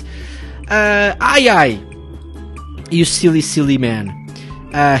 96. II, you silly man.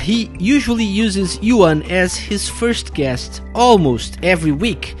 He usually uses Yuan as his first guest almost every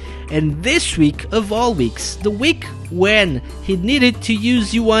week. And this week, of all weeks, the week when he needed to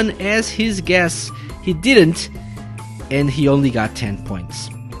use Yuan as his guest, he didn't, and he only got 10 points.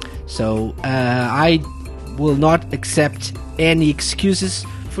 So I will not accept any excuses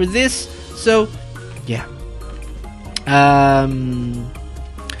for this. So yeah. And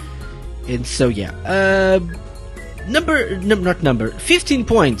so yeah. 15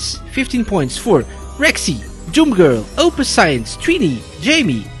 points. 15 points for Rexy, Doomgirl, Opus Science, Trini,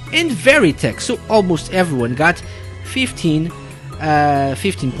 Jamie, and Veritech. So almost everyone got 15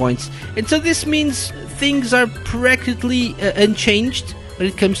 points. And so this means things are practically unchanged when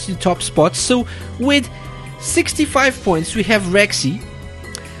it comes to the top spots. So with 65 points we have Rexy.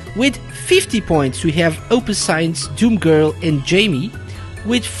 With 50 points we have Opus Science, Doomgirl, and Jamie.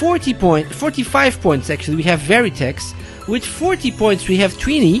 With 45 points actually we have Veritex. With 40 points we have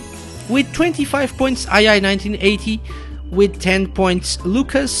Trini. With 25 points II 1980. With 10 points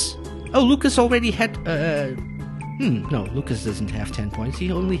Lucas. Oh, Lucas already had... no, Lucas doesn't have 10 points.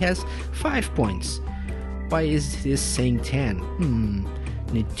 He only has 5 points. Why is this saying 10?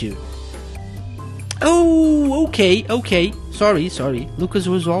 Need to... Oh, okay. Sorry. Lucas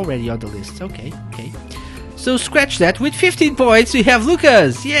was already on the list. Okay. So scratch that. With 15 points, we have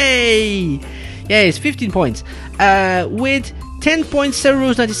Lucas. Yay! Yes, 15 points. With 10 points, Sarah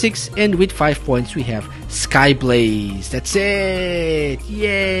Rose 96. And with 5 points, we have Skyblaze. That's it.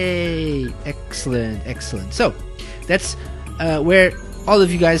 Yay! Excellent. So, that's where all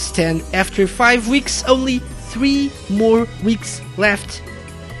of you guys stand after 5 weeks. Only 3 more weeks left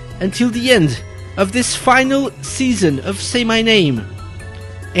until the end of this final season of Say My Name.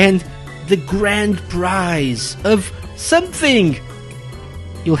 And the grand prize of something.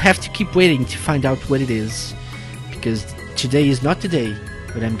 You'll have to keep waiting to find out what it is, because today is not the day,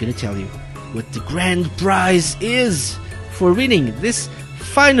 but I'm gonna tell you what the grand prize is for winning this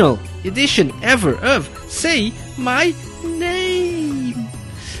final edition ever of Say My Name.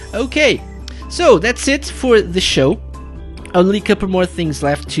 Okay, so that's it for the show. Only a couple more things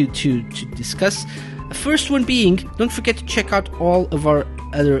left to discuss. First one being, don't forget to check out all of our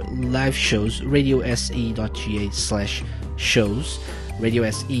other live shows, radiose.ga/shows,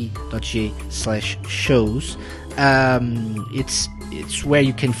 radiose.ga/shows. It's where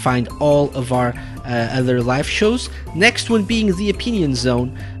you can find all of our other live shows. Next one being the Opinion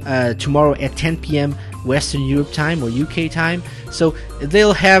Zone, tomorrow at 10 p.m. Western Europe time or UK time. So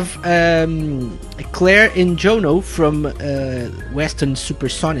they'll have Claire and Jono from Western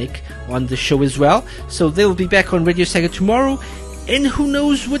Supersonic on the show as well. So they'll be back on Radio Sega tomorrow. And who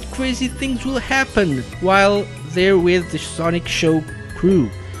knows what crazy things will happen while they're with the Sonic Show crew.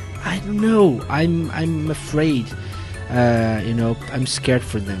 I don't know. I'm afraid. I'm scared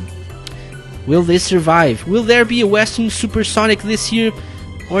for them. Will they survive? Will there be a Western Supersonic this year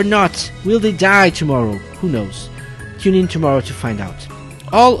or not? Will they die tomorrow? Who knows? Tune in tomorrow to find out.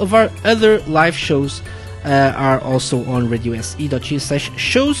 All of our other live shows are also on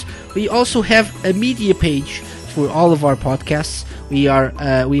radiose.ga/shows. We also have a media page for all of our podcasts. We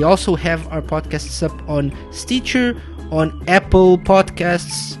also have our podcasts up on Stitcher, on Apple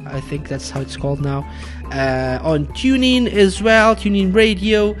Podcasts, I think that's how it's called now, on TuneIn as well, TuneIn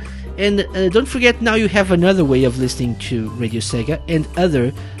Radio, and don't forget, now you have another way of listening to Radio Sega and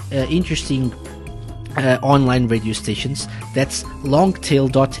other interesting online radio stations. That's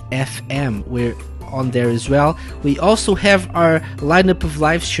longtail.fm. We're on there as well. We also have our lineup of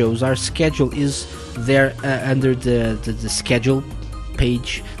live shows. Our schedule is there under the schedule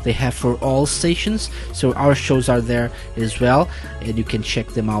page they have for all stations, so our shows are there as well, and you can check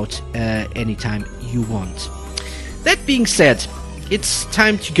them out anytime you want. That being said, it's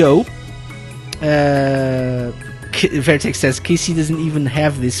time to go. Vertex says Casey doesn't even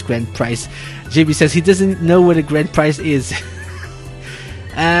have this grand prize. JB says he doesn't know what a grand prize is.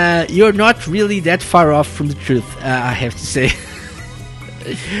 You're not really that far off from the truth, I have to say.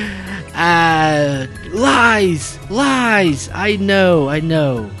 Lies! I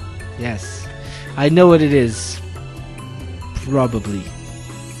know. Yes. I know what it is. Probably.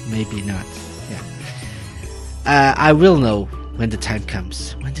 Maybe not. Yeah. I will know when the time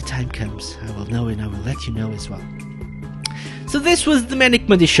comes. I will know and I will let you know as well. So this was the Manic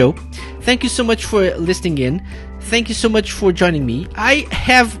Monday Show. Thank you so much for listening in. Thank you so much for joining me. I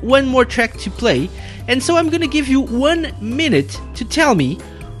have one more track to play, and so I'm going to give you 1 minute to tell me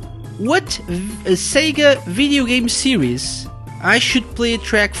what Sega video game series I should play a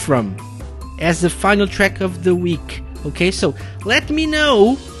track from as the final track of the week. Okay, so let me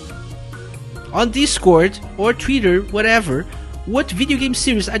know on Discord or Twitter, whatever, what video game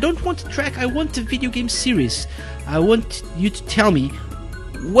series. I don't want a track, I want a video game series. I want you to tell me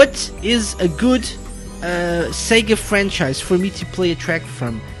what is a good Sega franchise for me to play a track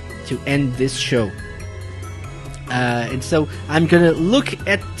from to end this show. And so I'm gonna look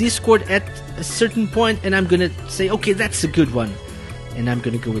at Discord at a certain point and I'm gonna say, okay, that's a good one, and I'm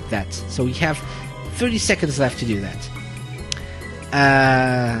gonna go with that. So we have 30 seconds left to do that.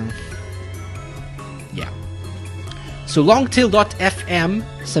 Yeah. So longtail.fm,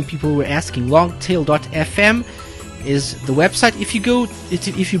 some people were asking, longtail.fm is the website. If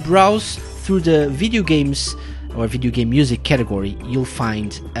you browse through the video games or video game music category, you'll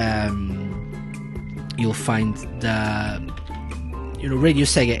find the Radio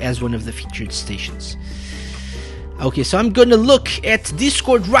Sega as one of the featured stations. Okay, so I'm gonna look at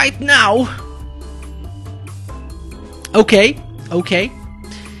Discord right now. Okay,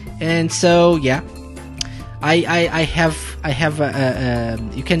 and so yeah, I have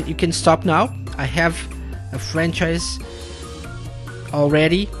you can stop now. I have a franchise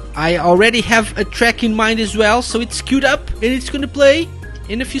already. I already have a track in mind as well, so it's queued up and it's gonna play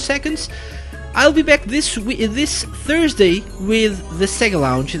in a few seconds. I'll be back this Thursday with the Sega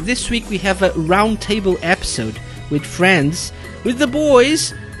Lounge. This week we have a roundtable episode with friends, with the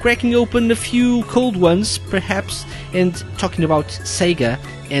boys, cracking open a few cold ones perhaps, and talking about Sega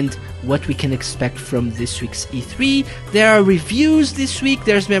and what we can expect from this week's E3. There are reviews this week,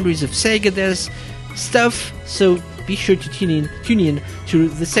 there's memories of Sega, there's stuff, so be sure to tune in to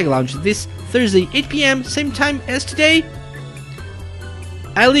the Sega Lounge this Thursday, 8 p.m, same time as today.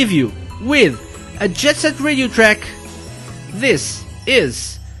 I leave you with a Jet Set Radio track. This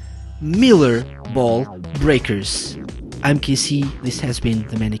is Miller Ball Breakers. I'm KC, this has been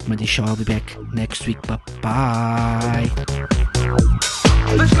the Manic Monday Show. I'll be back next week, bye-bye.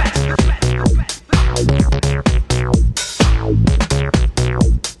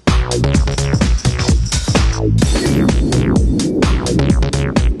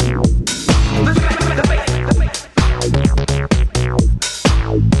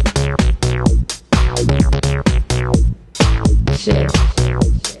 Shit.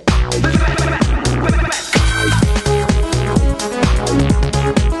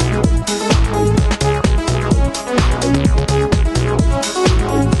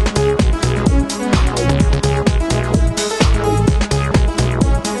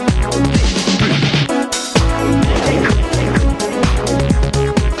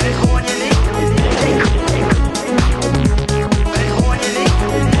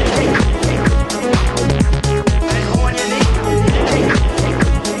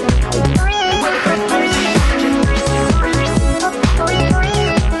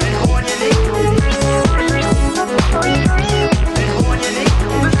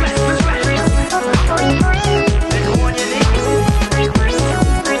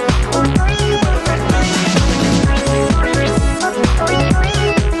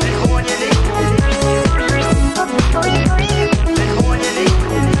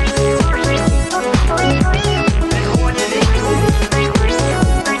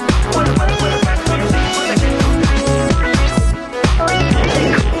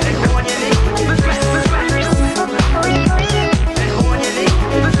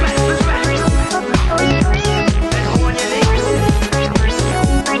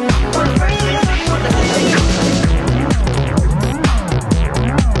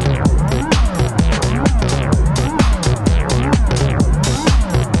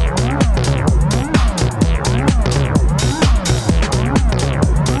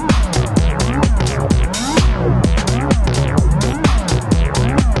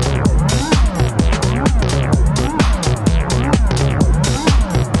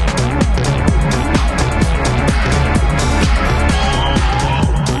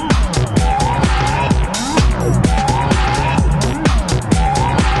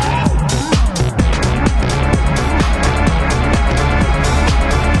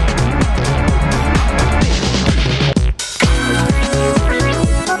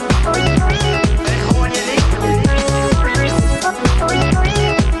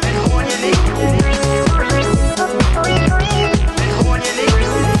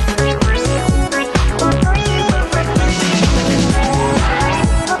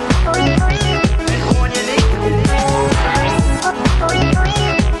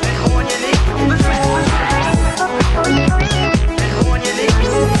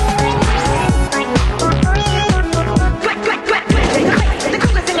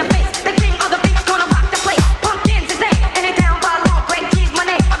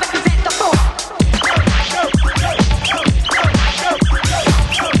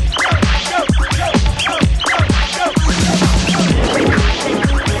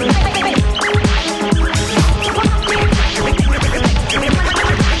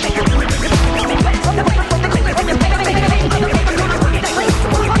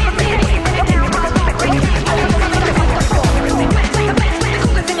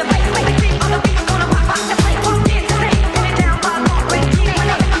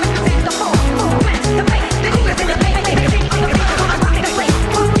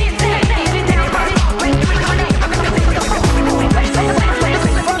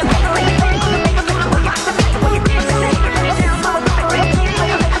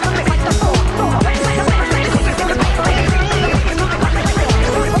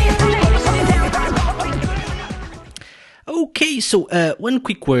 So one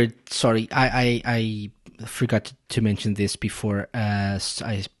quick word. Sorry, I forgot to mention this before I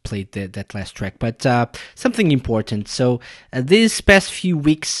played that last track, but something important. So these past few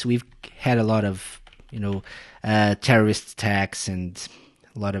weeks, we've had a lot of terrorist attacks and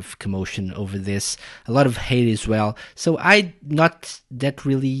a lot of commotion over this, a lot of hate as well. So I'm not that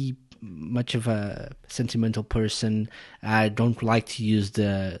really much of a sentimental person. I don't like to use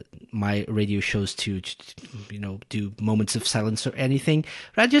my radio shows to do moments of silence or anything.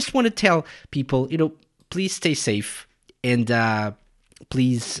 But I just want to tell people, please stay safe and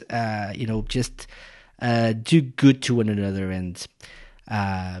please, just do good to one another and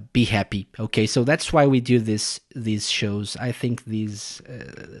be happy. Okay, so that's why we do these shows. I think these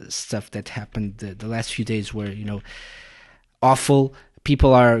stuff that happened the last few days were awful.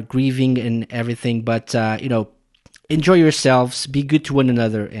 People are grieving and everything, but enjoy yourselves, be good to one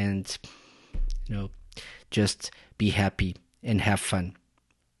another, and just be happy and have fun.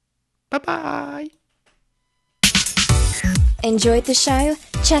 Bye bye. Enjoyed the show?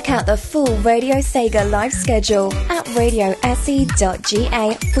 Check out the full Radio Sega live schedule at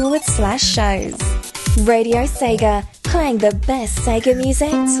radiose.ga/shows. Radio Sega, playing the best Sega music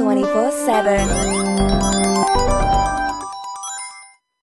 24/7.